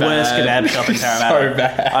 worst kebab shop in Parramatta. So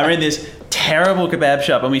bad. I'm in this terrible kebab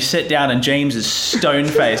shop, and we sit down, and James is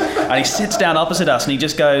stone-faced, and he sits down opposite us, and he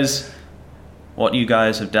just goes, what you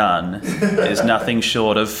guys have done is nothing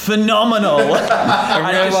short of phenomenal. And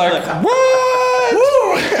we're like, what?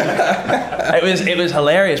 It was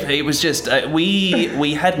hilarious, but it was just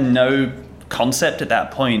we had no concept at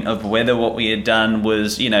that point of whether what we had done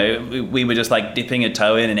was, we were just like dipping a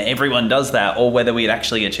toe in and everyone does that, or whether we had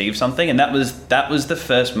actually achieved something. And that was the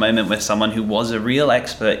first moment where someone who was a real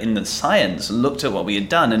expert in the science looked at what we had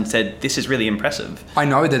done and said, this is really impressive. I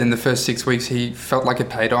know that in the first 6 weeks he felt like it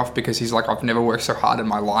paid off, because he's like, I've never worked so hard in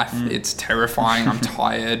my life. It's terrifying. I'm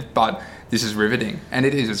tired, but this is riveting. And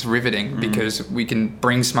it's riveting because we can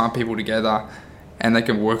bring smart people together and they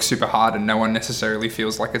can work super hard, and no one necessarily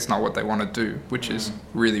feels like it's not what they want to do, which is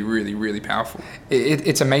really, really, really powerful.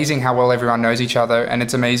 It's amazing how well everyone knows each other, and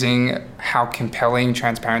it's amazing how compelling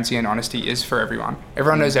transparency and honesty is for everyone.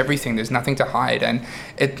 Everyone knows everything. There's nothing to hide. And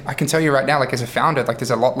I can tell you right now, like as a founder, like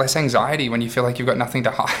there's a lot less anxiety when you feel like you've got nothing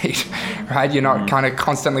to hide, right? You're not kind of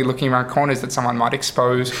constantly looking around corners that someone might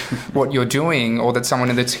expose what you're doing, or that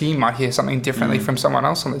someone in the team might hear something differently from someone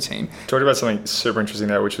else on the team. Talked about something super interesting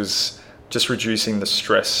there, which was just reducing the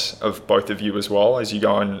stress of both of you as well as you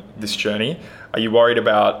go on this journey. Are you worried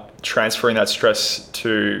about transferring that stress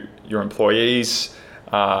to your employees,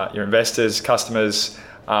 your investors, customers?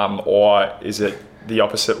 or is it the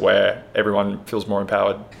opposite where everyone feels more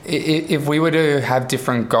empowered? If we were to have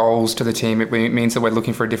different goals to the team, it means that we're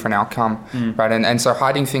looking for a different outcome, right? And so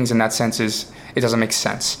hiding things in that sense it doesn't make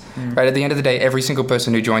sense, right? At the end of the day, every single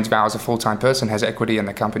person who joins VOW as a full-time person has equity in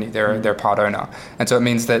the company. They're a part owner. And so it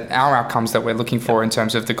means that our outcomes that we're looking for in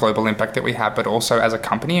terms of the global impact that we have, but also as a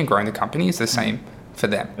company and growing the company is the same for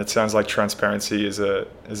them. It sounds like transparency is a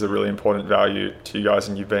really important value to you guys,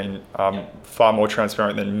 and you've been far more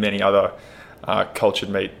transparent than many other cultured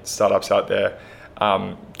meat startups out there.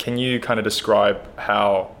 Can you kind of describe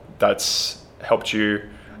how that's helped you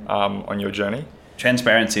on your journey?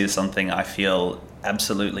 Transparency is something I feel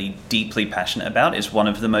absolutely deeply passionate about. Is one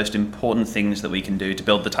of the most important things that we can do to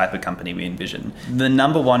build the type of company we envision. The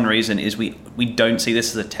number one reason is we don't see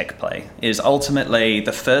this as a tech play. Is ultimately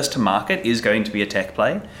the first to market is going to be a tech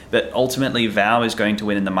play, but ultimately VOW is going to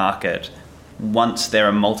win in the market once there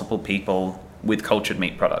are multiple people with cultured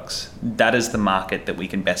meat products. That is the market that we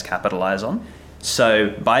can best capitalize on. So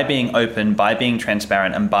by being open, by being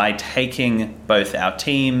transparent, and by taking both our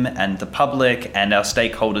team and the public and our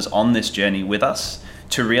stakeholders on this journey with us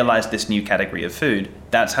to realize this new category of food,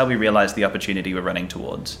 that's how we realize the opportunity we're running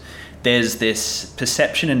towards. There's this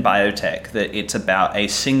perception in biotech that it's about a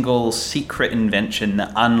single secret invention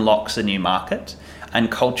that unlocks a new market. And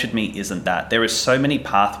cultured meat isn't that. There are so many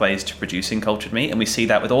pathways to producing cultured meat, and we see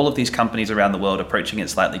that with all of these companies around the world approaching it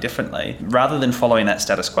slightly differently. Rather than following that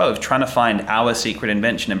status quo of trying to find our secret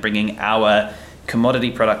invention and bringing our commodity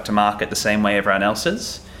product to market the same way everyone else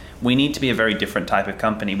is, we need to be a very different type of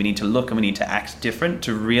company. We need to look and we need to act different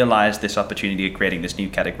to realize this opportunity of creating this new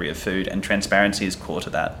category of food, and transparency is core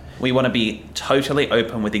to that. We want to be totally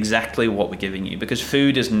open with exactly what we're giving you, because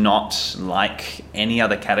food is not like any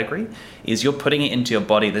other category. Is you're putting it into your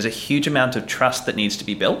body. There's a huge amount of trust that needs to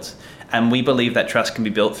be built, and we believe that trust can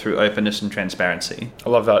be built through openness and transparency. I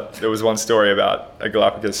love that. There was one story about a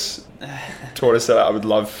Galapagos tortoise that I would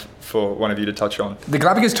love for one of you to touch on. The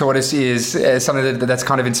Galapagos tortoise is something that's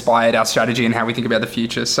kind of inspired our strategy and how we think about the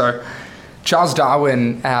future. So Charles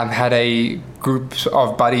Darwin had a group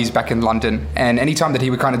of buddies back in London, and anytime that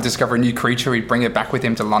he would kind of discover a new creature, he'd bring it back with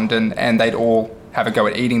him to London, and they'd all have a go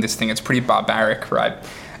at eating this thing. It's pretty barbaric, right?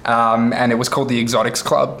 And it was called the Exotics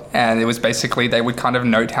Club, and it was basically they would kind of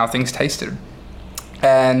note how things tasted.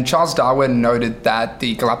 And Charles Darwin noted that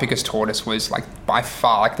the Galapagos tortoise was by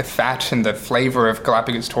far, the fat and the flavor of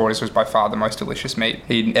Galapagos tortoise was by far the most delicious meat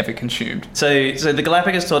he'd ever consumed. So the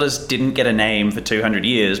Galapagos tortoise didn't get a name for 200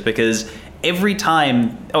 years because every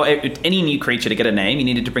time, or any new creature to get a name, you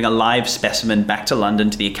needed to bring a live specimen back to London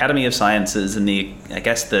to the Academy of Sciences, and the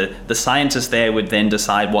scientists there would then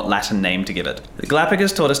decide what Latin name to give it. The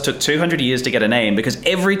Galapagos tortoise took 200 years to get a name because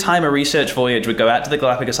every time a research voyage would go out to the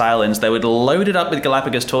Galapagos Islands, they would load it up with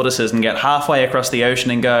Galapagos tortoises and get halfway across the ocean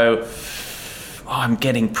and go, "Oh, I'm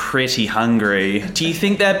getting pretty hungry. Do you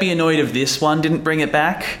think they'd be annoyed if this one didn't bring it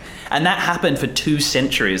back?" And that happened for 2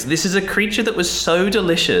 centuries. This is a creature that was so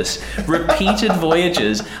delicious. Repeated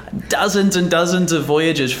voyages, dozens and dozens of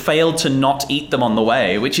voyagers failed to not eat them on the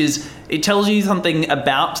way, it tells you something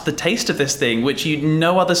about the taste of this thing, which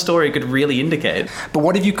no other story could really indicate. But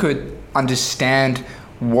what if you could understand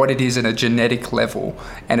what it is at a genetic level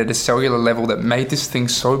and at a cellular level that made this thing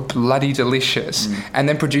so bloody delicious, and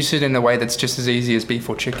then produce it in a way that's just as easy as beef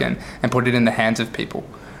or chicken and put it in the hands of people?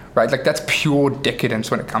 Right, that's pure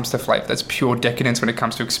decadence when it comes to flavor. That's pure decadence when it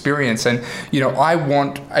comes to experience. And I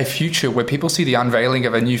want a future where people see the unveiling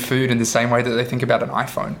of a new food in the same way that they think about an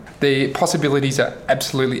iPhone. The possibilities are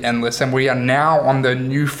absolutely endless, and we are now on the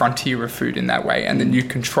new frontier of food in that way, and the new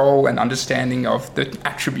control and understanding of the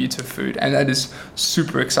attributes of food, and that is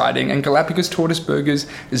super exciting. And Galapagos tortoise burgers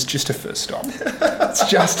is just a first stop. It's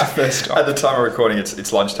just a first stop. At the time of recording,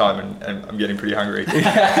 it's lunchtime, and I'm getting pretty hungry.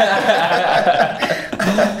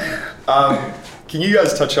 Can you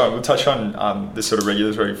guys we'll touch on this sort of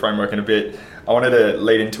regulatory framework in a bit. I wanted to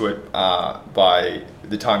lead into it by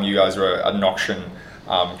the time you guys were at an auction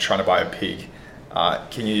trying to buy a pig.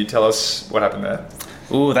 Can you tell us what happened there?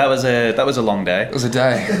 Ooh, that was a long day. It was a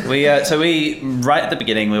day. We right at the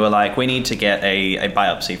beginning, we were like, we need to get a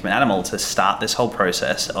biopsy from an animal to start this whole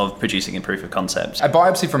process of producing a proof of concept. A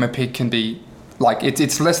biopsy from a pig can be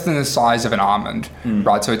it's less than the size of an almond,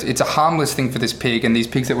 right? So it's a harmless thing for this pig, and these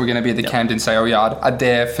pigs that were going to be at the Camden Sale Yard are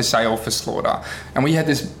there for sale for slaughter. And we had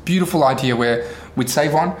this beautiful idea where we'd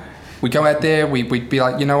save one, we'd go out there, we'd be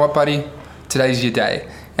like, you know what, buddy, today's your day.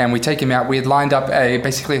 And we take him out. We had lined up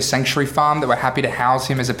basically a sanctuary farm that were happy to house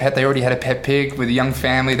him as a pet. They already had a pet pig with a young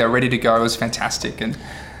family. They were ready to go. It was fantastic. And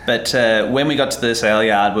But when we got to the sale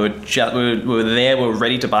yard, we were there, we were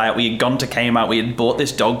ready to buy it. We had gone to Kmart, we had bought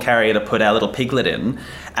this dog carrier to put our little piglet in,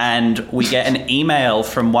 and we get an email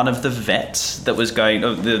from one of the vets that was going,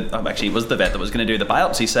 actually it was the vet that was going to do the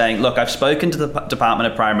biopsy, saying, look, I've spoken to the Department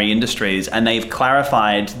of Primary Industries and they've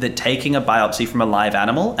clarified that taking a biopsy from a live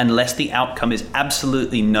animal, unless the outcome is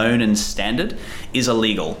absolutely known and standard, is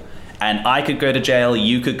illegal. And I could go to jail,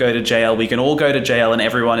 you could go to jail, we can all go to jail, and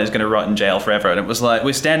everyone is going to rot in jail forever. And it was like,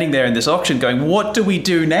 we're standing there in this auction going, what do we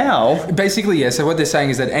do now? Basically, yeah. So what they're saying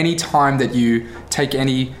is that any time that you take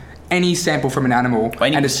any sample from an animal...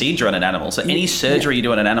 Any procedure on an animal. So any surgery you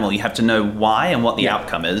do on an animal, you have to know why and what the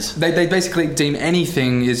outcome is. They basically deem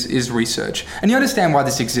anything is research. And you understand why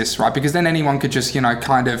this exists, right? Because then anyone could just,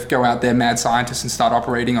 kind of go out there, mad scientists, and start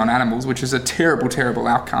operating on animals, which is a terrible, terrible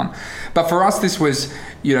outcome. But for us, this was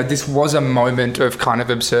a moment of kind of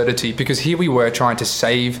absurdity, because here we were trying to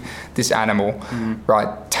save this animal,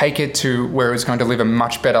 right? Take it to where it's going to live a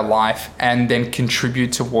much better life, and then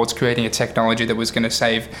contribute towards creating a technology that was going to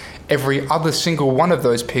save every other single one of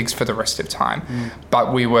those pigs for the rest of time.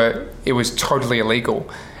 But it was totally illegal.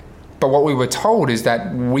 But what we were told is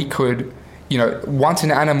that we could, once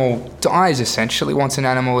an animal dies, essentially, once an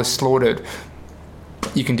animal is slaughtered,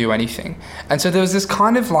 you can do anything. And so there was this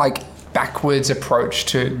kind of backwards approach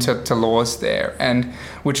to laws there, and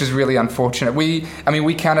which is really unfortunate. We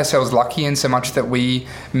count ourselves lucky in so much that we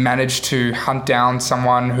managed to hunt down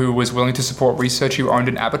someone who was willing to support research, who owned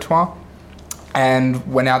an abattoir,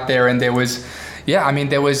 and went out there, and there was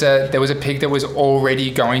a pig that was already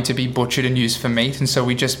going to be butchered and used for meat, and so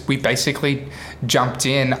we basically jumped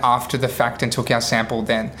in after the fact and took our sample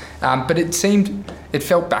then. But it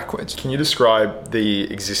felt backwards. Can you describe the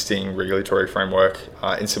existing regulatory framework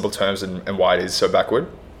in simple terms and why it is so backward?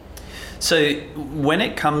 So when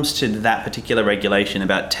it comes to that particular regulation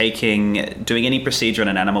about doing any procedure on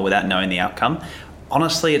an animal without knowing the outcome,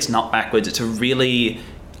 honestly, it's not backwards.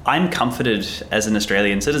 I'm comforted as an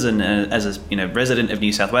Australian citizen, as a resident of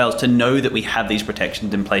New South Wales, to know that we have these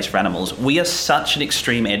protections in place for animals. We are such an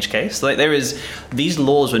extreme edge case. These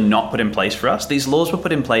laws were not put in place for us. These laws were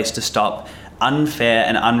put in place to stop unfair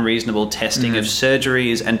and unreasonable testing of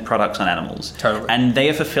surgeries and products on animals. Totally. And they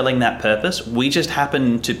are fulfilling that purpose. We just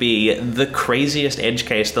happen to be the craziest edge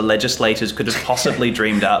case the legislators could have possibly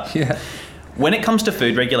dreamed up. Yeah. When it comes to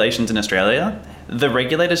food regulations in Australia, the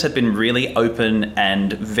regulators have been really open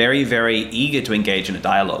and very, very eager to engage in a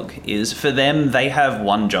dialogue. For them, they have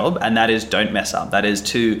one job, and that is don't mess up. That is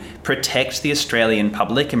to protect the Australian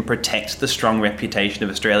public and protect the strong reputation of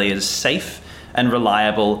Australia's safe and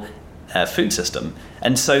reliable food system.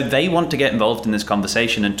 And so they want to get involved in this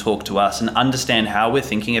conversation and talk to us and understand how we're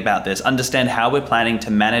thinking about this, understand how we're planning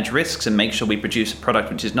to manage risks and make sure we produce a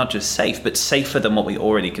product which is not just safe, but safer than what we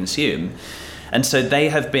already consume. And so they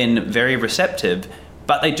have been very receptive,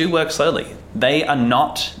 but they do work slowly. They are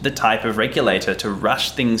not the type of regulator to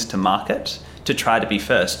rush things to market to try to be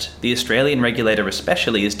first. The Australian regulator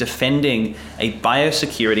especially is defending a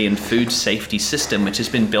biosecurity and food safety system which has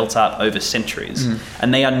been built up over centuries.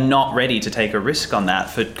 And they are not ready to take a risk on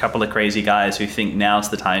that for a couple of crazy guys who think now's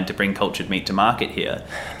the time to bring cultured meat to market here.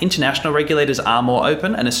 International regulators are more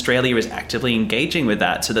open, and Australia is actively engaging with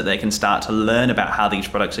that so that they can start to learn about how these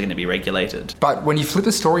products are going to be regulated. But when you flip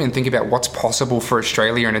the story and think about what's possible for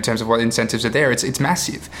Australia and in terms of what incentives are there, it's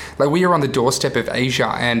massive. We are on the doorstep of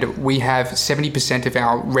Asia, and we have 70% of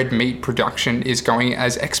our red meat production is going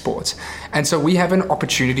as exports. And so we have an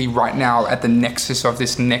opportunity right now at the nexus of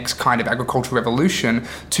this next kind of agricultural revolution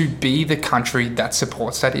to be the country that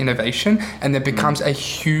supports that innovation and that becomes a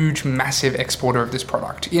huge, massive exporter of this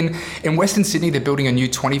product. In Western Sydney, they're building a new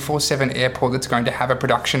 24/7 airport that's going to have a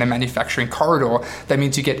production and manufacturing corridor. That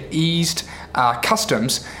means you get eased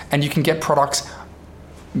customs, and you can get products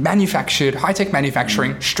manufactured, high-tech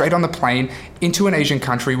manufacturing, straight on the plane into an Asian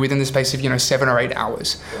country within the space of 7 or 8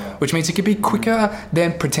 hours, which means it could be quicker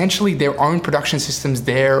than potentially their own production systems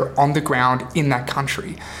there on the ground in that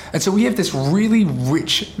country. And so we have this really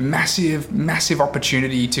rich, massive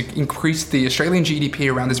opportunity to increase the Australian GDP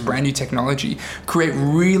around this brand new technology, create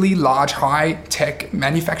really large, high-tech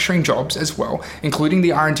manufacturing jobs as well, including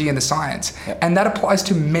the R&D and the science. Yep. And that applies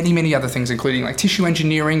to many, many other things, including tissue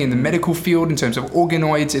engineering in the medical field in terms of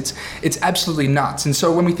organoids. It's absolutely nuts. And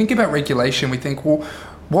so when we think about regulation, we think, well,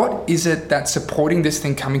 what is it that supporting this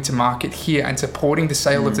thing coming to market here and supporting the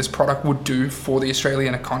sale of this product would do for the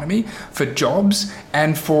Australian economy, for jobs,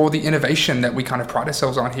 and for the innovation that we kind of pride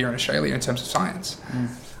ourselves on here in Australia in terms of science?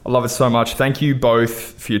 I love it so much. Thank you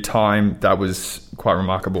both for your time. That was quite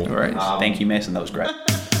remarkable. Great. Thank you, Mason. That was great.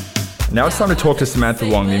 Now it's time to talk to Samantha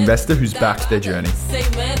Wong, the investor who's backed their journey.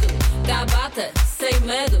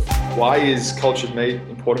 Why is cultured meat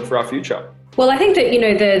important for our future? Well, I think that,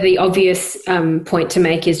 the obvious point to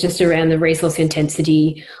make is just around the resource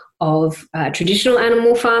intensity of traditional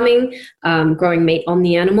animal farming, growing meat on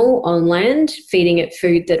the animal, on land, feeding it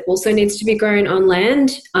food that also needs to be grown on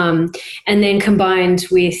land, and then combined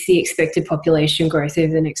with the expected population growth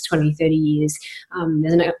over the next 20, 30 years.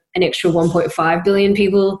 There's an extra 1.5 billion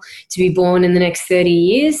people to be born in the next 30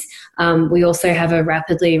 years. We also have a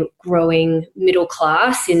rapidly growing middle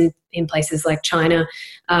class in places like China.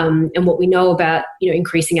 And what we know about,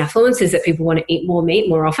 increasing affluence is that people want to eat more meat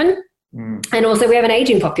more often. And also we have an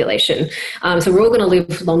aging population. So we're all going to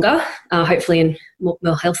live longer, hopefully, and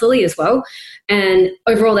more healthily as well. And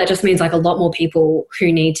overall, that just means like a lot more people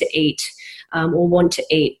who need to eat or want to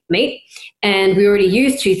eat meat. And we already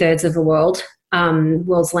use 2/3 of the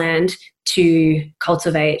world's land to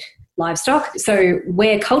cultivate livestock. So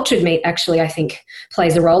where cultured meat actually, I think,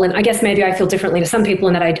 plays a role, and I guess maybe I feel differently to some people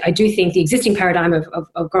in that I do think the existing paradigm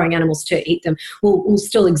of growing animals to eat them will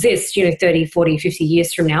still exist, 30, 40, 50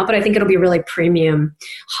 years from now, but I think it'll be a really premium,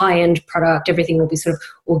 high-end product. Everything will be sort of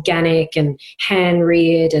organic and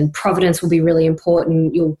hand-reared, and provenance will be really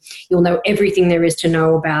important. You'll know everything there is to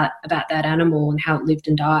know about that animal and how it lived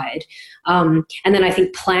and died. And then I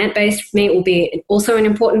think plant-based meat will be also an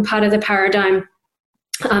important part of the paradigm.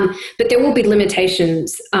 But there will be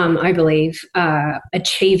limitations, I believe,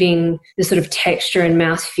 achieving the sort of texture and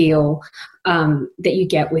mouthfeel that you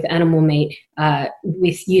get with animal meat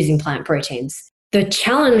with using plant proteins. The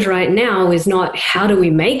challenge right now is not how do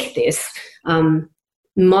we make this.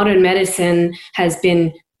 Modern medicine has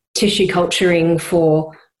been tissue culturing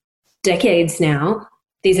for decades now.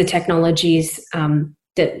 These are technologies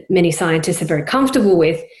that many scientists are very comfortable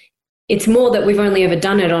with. It's more that we've only ever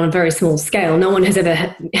done it on a very small scale. No one has ever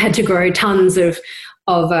had to grow tons of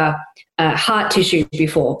heart tissue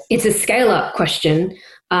before. It's a scale-up question,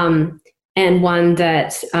 and one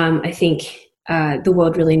that I think the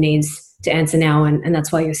world really needs to answer now, and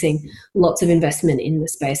that's why you're seeing lots of investment in the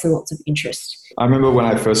space and lots of interest. I remember when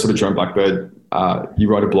I first sort of joined Blackbird, you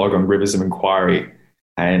wrote a blog on Rivers of Inquiry,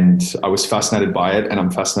 and I was fascinated by it, and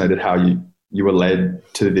I'm fascinated how you were led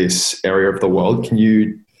to this area of the world. Can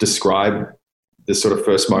you describe the sort of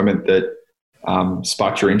first moment that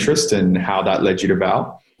sparked your interest and how that led you to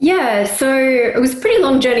Vow? Yeah, so it was a pretty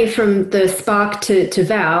long journey from the spark to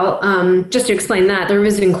Vow. Just to explain that, the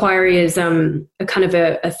Rivers of Inquiry is a kind of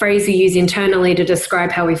a phrase we use internally to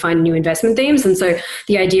describe how we find new investment themes. And so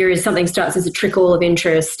the idea is something starts as a trickle of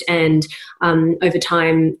interest, and over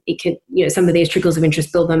time, it can, some of these trickles of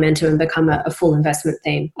interest build momentum and become a full investment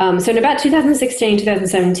theme. So in about 2016,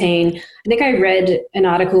 2017, I think I read an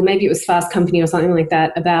article, maybe it was Fast Company or something like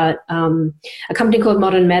that, about a company called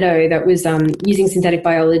Modern Meadow that was using synthetic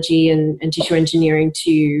biology and tissue engineering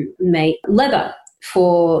to make leather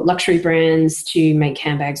for luxury brands to make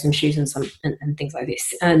handbags and shoes and things like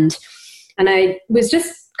this. And I was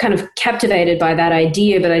just kind of captivated by that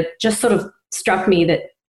idea, but it just sort of struck me that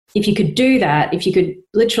if you could do that, if you could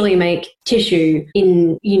literally make tissue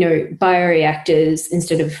in, bioreactors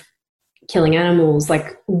instead of killing animals,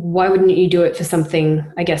 like why wouldn't you do it for something,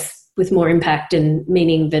 I guess, with more impact and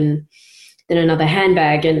meaning than another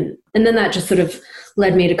handbag? And then that just sort of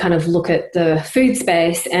led me to kind of look at the food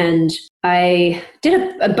space, and I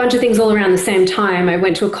did a bunch of things all around the same time. I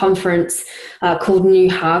went to a conference called New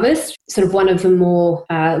Harvest, sort of one of the more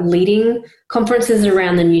leading conferences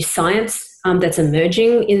around the new science that's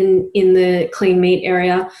emerging in the clean meat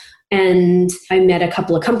area. And I met a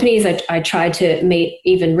couple of companies. I tried to meet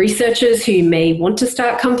even researchers who may want to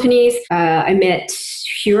start companies. I met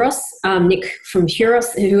Huros, Nick from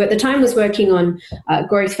Huros, who at the time was working on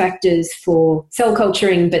growth factors for cell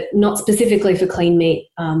culturing, but not specifically for clean meat.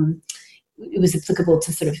 It was applicable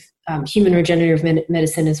to sort of human regenerative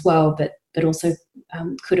medicine as well, but also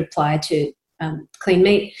could apply to clean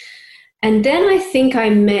meat. And then I think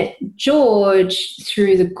I met George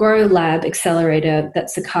through the Grow Lab accelerator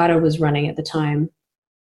that Cicada was running at the time.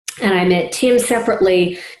 And I met Tim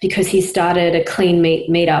separately because he started a clean meat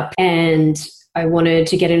meetup, and I wanted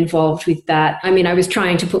to get involved with that. I mean, I was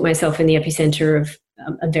trying to put myself in the epicenter of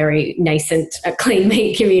a very nascent clean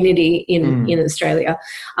meat community in Australia.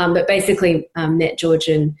 But basically met George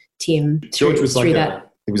and Tim through that.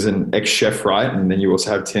 He was an ex-chef, right? And then you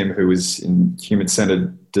also have Tim, who was in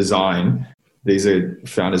human-centered design. These are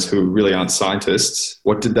founders who really aren't scientists.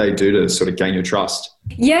 What did they do to sort of gain your trust?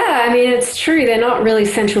 Yeah, I mean, it's true. They're not really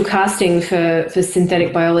central casting for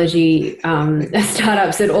synthetic biology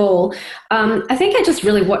startups at all. I think I just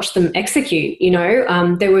really watched them execute,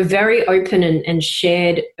 They were very open and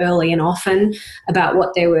shared early and often about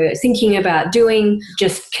what they were thinking about doing,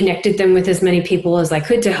 just connected them with as many people as I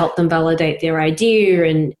could to help them validate their idea.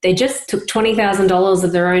 And they just took $20,000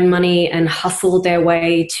 of their own money and hustled their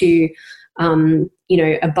way to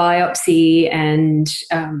a biopsy and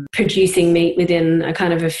producing meat within a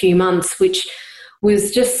kind of a few months, which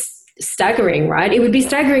was just staggering, right? It would be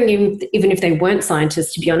staggering even if they weren't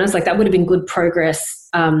scientists, to be honest. Like, that would have been good progress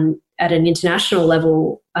at an international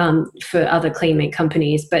level for other clean meat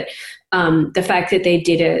companies. But the fact that they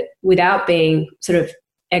did it without being sort of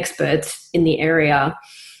experts in the area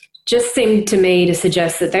just seemed to me to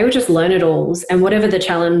suggest that they were just learn-it-alls, and whatever the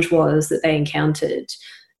challenge was that they encountered,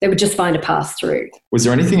 they would just find a path through. Was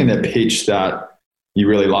there anything in their pitch that you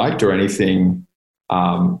really liked, or anything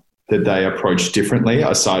that they approached differently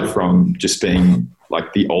aside from just being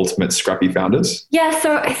like the ultimate scrappy founders? Yeah,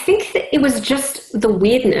 so I think that it was just the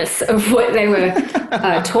weirdness of what they were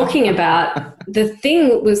talking about. The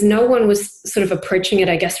thing was, no one was sort of approaching it,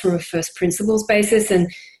 I guess, from a first principles basis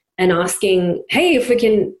and asking, hey, if we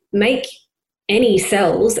can make any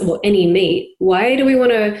cells or any meat, why do we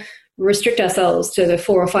want to restrict ourselves to the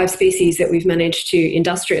 4 or 5 species that we've managed to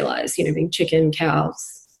industrialize, being chicken,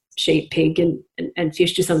 cows, sheep, pig, and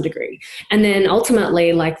fish to some degree. And then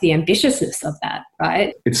ultimately, like, the ambitiousness of that,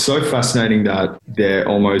 right? It's so fascinating that they're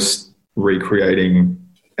almost recreating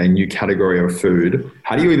a new category of food.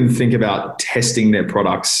 How do you even think about testing their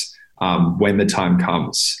products when the time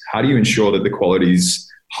comes? How do you ensure that the quality is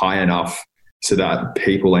high enough so that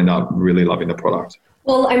people end up really loving the product?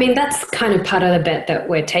 Well, I mean, that's kind of part of the bet that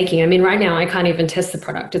we're taking. I mean, right now, I can't even test the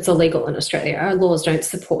product. It's illegal in Australia. Our laws don't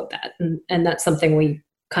support that. And that's something we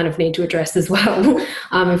kind of need to address as well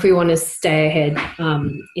if we want to stay ahead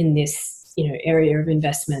in this area of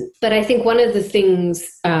investment. But I think one of the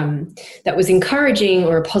things that was encouraging,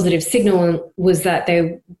 or a positive signal, was that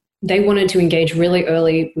they wanted to engage really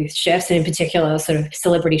early with chefs, and in particular sort of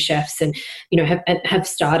celebrity chefs, and have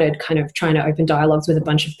started kind of trying to open dialogues with a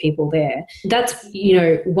bunch of people there. That's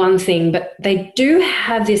one thing, but they do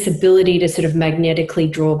have this ability to sort of magnetically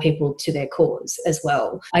draw people to their cause as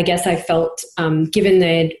well. I guess I felt given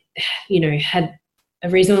they'd had a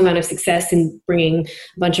reasonable amount of success in bringing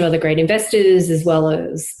a bunch of other great investors, as well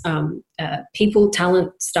as people,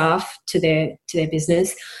 talent, staff to their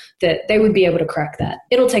business, that they would be able to crack that.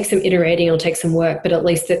 It'll take some iterating, it'll take some work, but at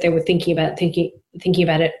least that they were thinking about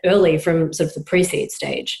it early from sort of the pre-seed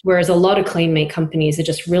stage. Whereas a lot of clean meat companies are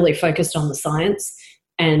just really focused on the science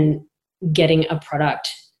and getting a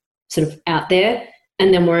product sort of out there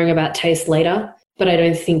and then worrying about taste later. But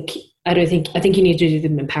I think you need to do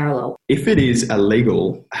them in parallel. If it is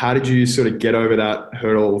illegal, how did you sort of get over that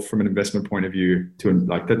hurdle from an investment point of view?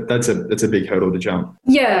 That's a big hurdle to jump.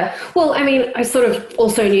 Yeah. Well, I mean, I sort of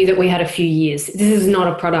also knew that we had a few years. This is not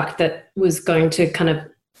a product that was going to kind of,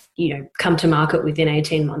 come to market within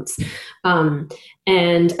 18 months.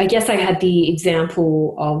 And I guess I had the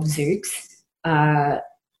example of Zoox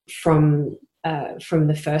from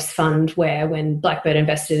the first fund, where when Blackbird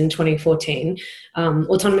invested in 2014,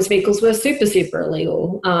 autonomous vehicles were super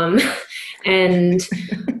illegal.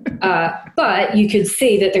 But you could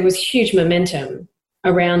see that there was huge momentum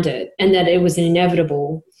around it, and that it was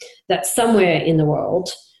inevitable that somewhere in the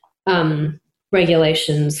world,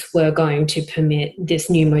 regulations were going to permit this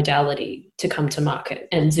new modality to come to market.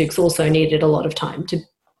 And Zoox also needed a lot of time to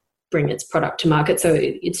bring its product to market. So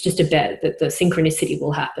it's just a bet that the synchronicity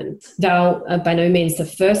will happen. Though by no means the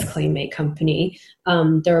first clean meat company.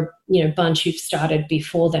 There are a bunch who've started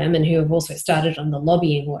before them and who have also started on the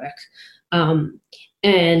lobbying work.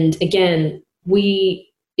 And again,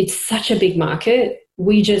 it's such a big market.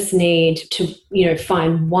 We just need to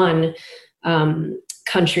find one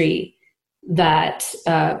country that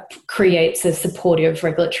creates a supportive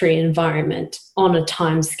regulatory environment on a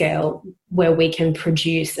time scale where we can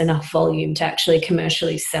produce enough volume to actually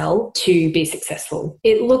commercially sell to be successful.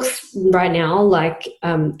 It looks right now like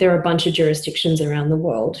there are a bunch of jurisdictions around the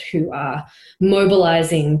world who are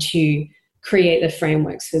mobilizing to create the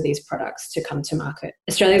frameworks for these products to come to market.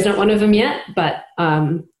 Australia's not one of them yet, but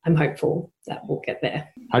I'm hopeful that we'll get there.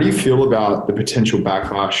 How do you feel about the potential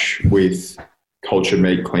backlash with cultured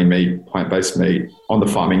meat, clean meat, plant-based meat on the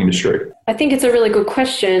farming industry? I think it's a really good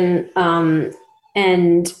question.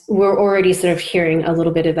 And we're already sort of hearing a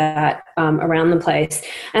little bit of that around the place.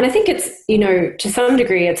 And I think it's, to some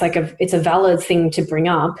degree, it's a valid thing to bring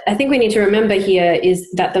up. I think we need to remember here is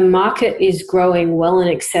that the market is growing well in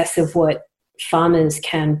excess of what farmers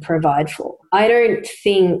can provide for. I don't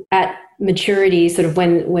think at maturity, sort of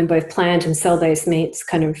when both plant and cell-based meats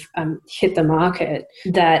kind of hit the market,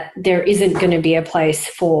 that there isn't going to be a place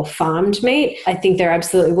for farmed meat. I think there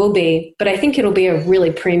absolutely will be, but I think it'll be a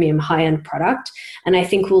really premium high-end product. And I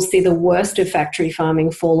think we'll see the worst of factory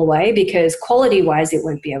farming fall away, because quality-wise, it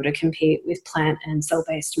won't be able to compete with plant and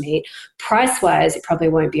cell-based meat. Price-wise, it probably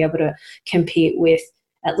won't be able to compete with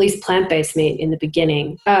at least plant-based meat in the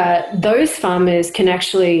beginning. Those farmers can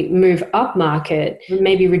actually move up market,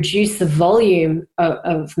 maybe reduce the volume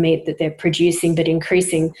of meat that they're producing, but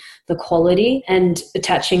increasing the quality and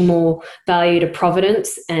attaching more value to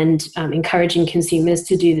provenance, and encouraging consumers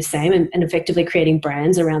to do the same, and effectively creating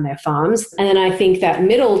brands around their farms. And then I think that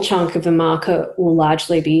middle chunk of the market will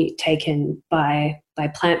largely be taken by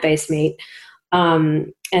plant-based meat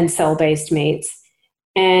and cell-based meats.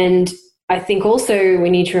 And I think also we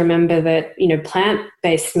need to remember that,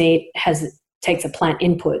 plant-based meat takes a plant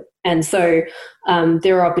input. And so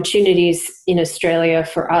there are opportunities in Australia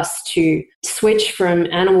for us to switch from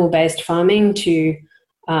animal-based farming to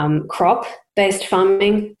crop-based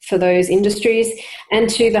farming for those industries, and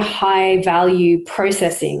to the high-value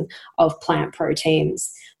processing of plant proteins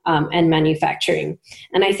and manufacturing.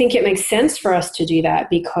 And I think it makes sense for us to do that,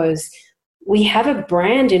 because we have a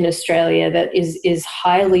brand in Australia that is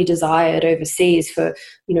highly desired overseas for,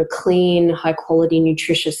 clean, high quality,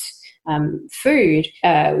 nutritious food.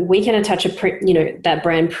 We can attach that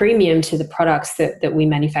brand premium to the products that we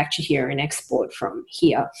manufacture here and export from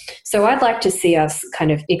here. So I'd like to see us kind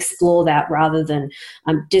of explore that, rather than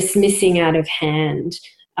dismissing out of hand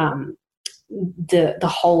the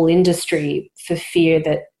whole industry for fear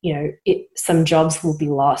that some jobs will be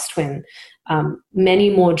lost, when many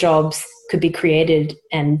more jobs could be created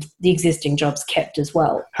and the existing jobs kept as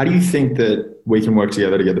well. How do you think that we can work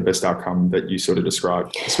together to get the best outcome that you sort of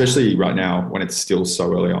described, especially right now when it's still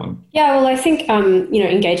so early on? Yeah, well, I think,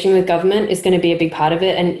 engaging with government is going to be a big part of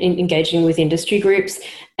it, and engaging with industry groups,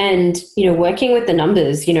 and, working with the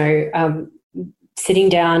numbers, sitting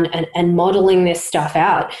down and modeling this stuff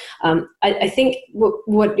out. I think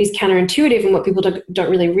what is counterintuitive and what people don't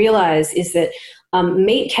really realize is that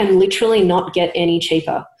meat can literally not get any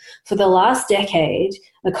cheaper. For the last decade,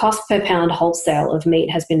 the cost per pound wholesale of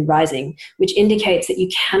meat has been rising, which indicates that you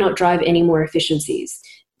cannot drive any more efficiencies.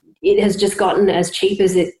 It has just gotten as cheap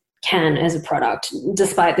as it can as a product,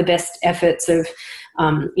 despite the best efforts of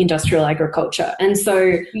industrial agriculture. And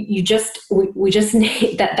so we just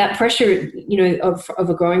need that pressure, of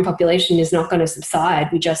a growing population is not going to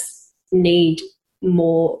subside. We just need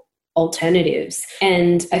more alternatives.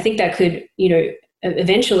 And I think that could,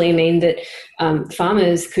 eventually mean that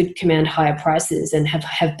farmers could command higher prices and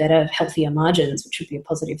have better, healthier margins, which would be a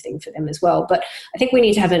positive thing for them as well. But I think we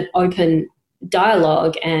need to have an open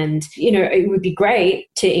dialogue, and it would be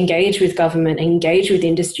great to engage with government, engage with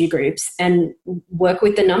industry groups, and work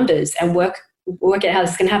with the numbers and work out how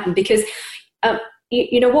this is going to happen. Because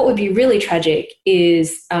what would be really tragic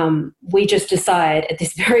is we just decide at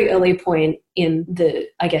this very early point in the,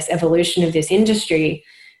 evolution of this industry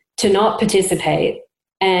to not participate,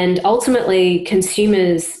 and ultimately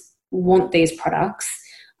consumers want these products.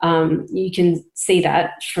 You can see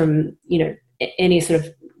that from any sort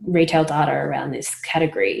of retail data around this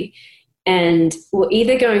category, and we're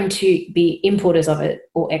either going to be importers of it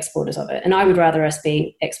or exporters of it. And I would rather us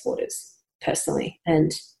be exporters personally,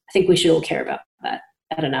 and I think we should all care about that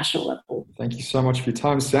at a national level. Thank you so much for your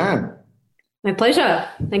time, Sam. My pleasure.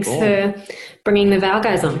 Thanks for bringing the Val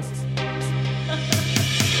guys on.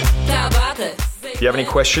 If you have any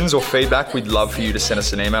questions or feedback, we'd love for you to send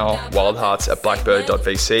us an email,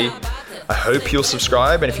 wildhearts@blackbird.vc. I hope you'll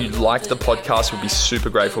subscribe, and if you liked the podcast, we'd be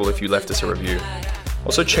super grateful if you left us a review.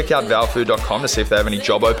 Also, check out valfood.com to see if they have any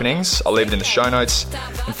job openings. I'll leave it in the show notes.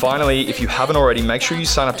 And finally, if you haven't already, make sure you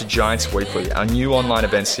sign up to Giants Weekly, our new online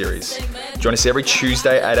event series. Join us every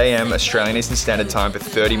Tuesday at 8 a.m. Australian Eastern Standard Time for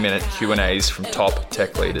 30-minute Q&As from top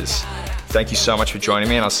tech leaders. Thank you so much for joining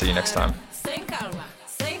me, and I'll see you next time.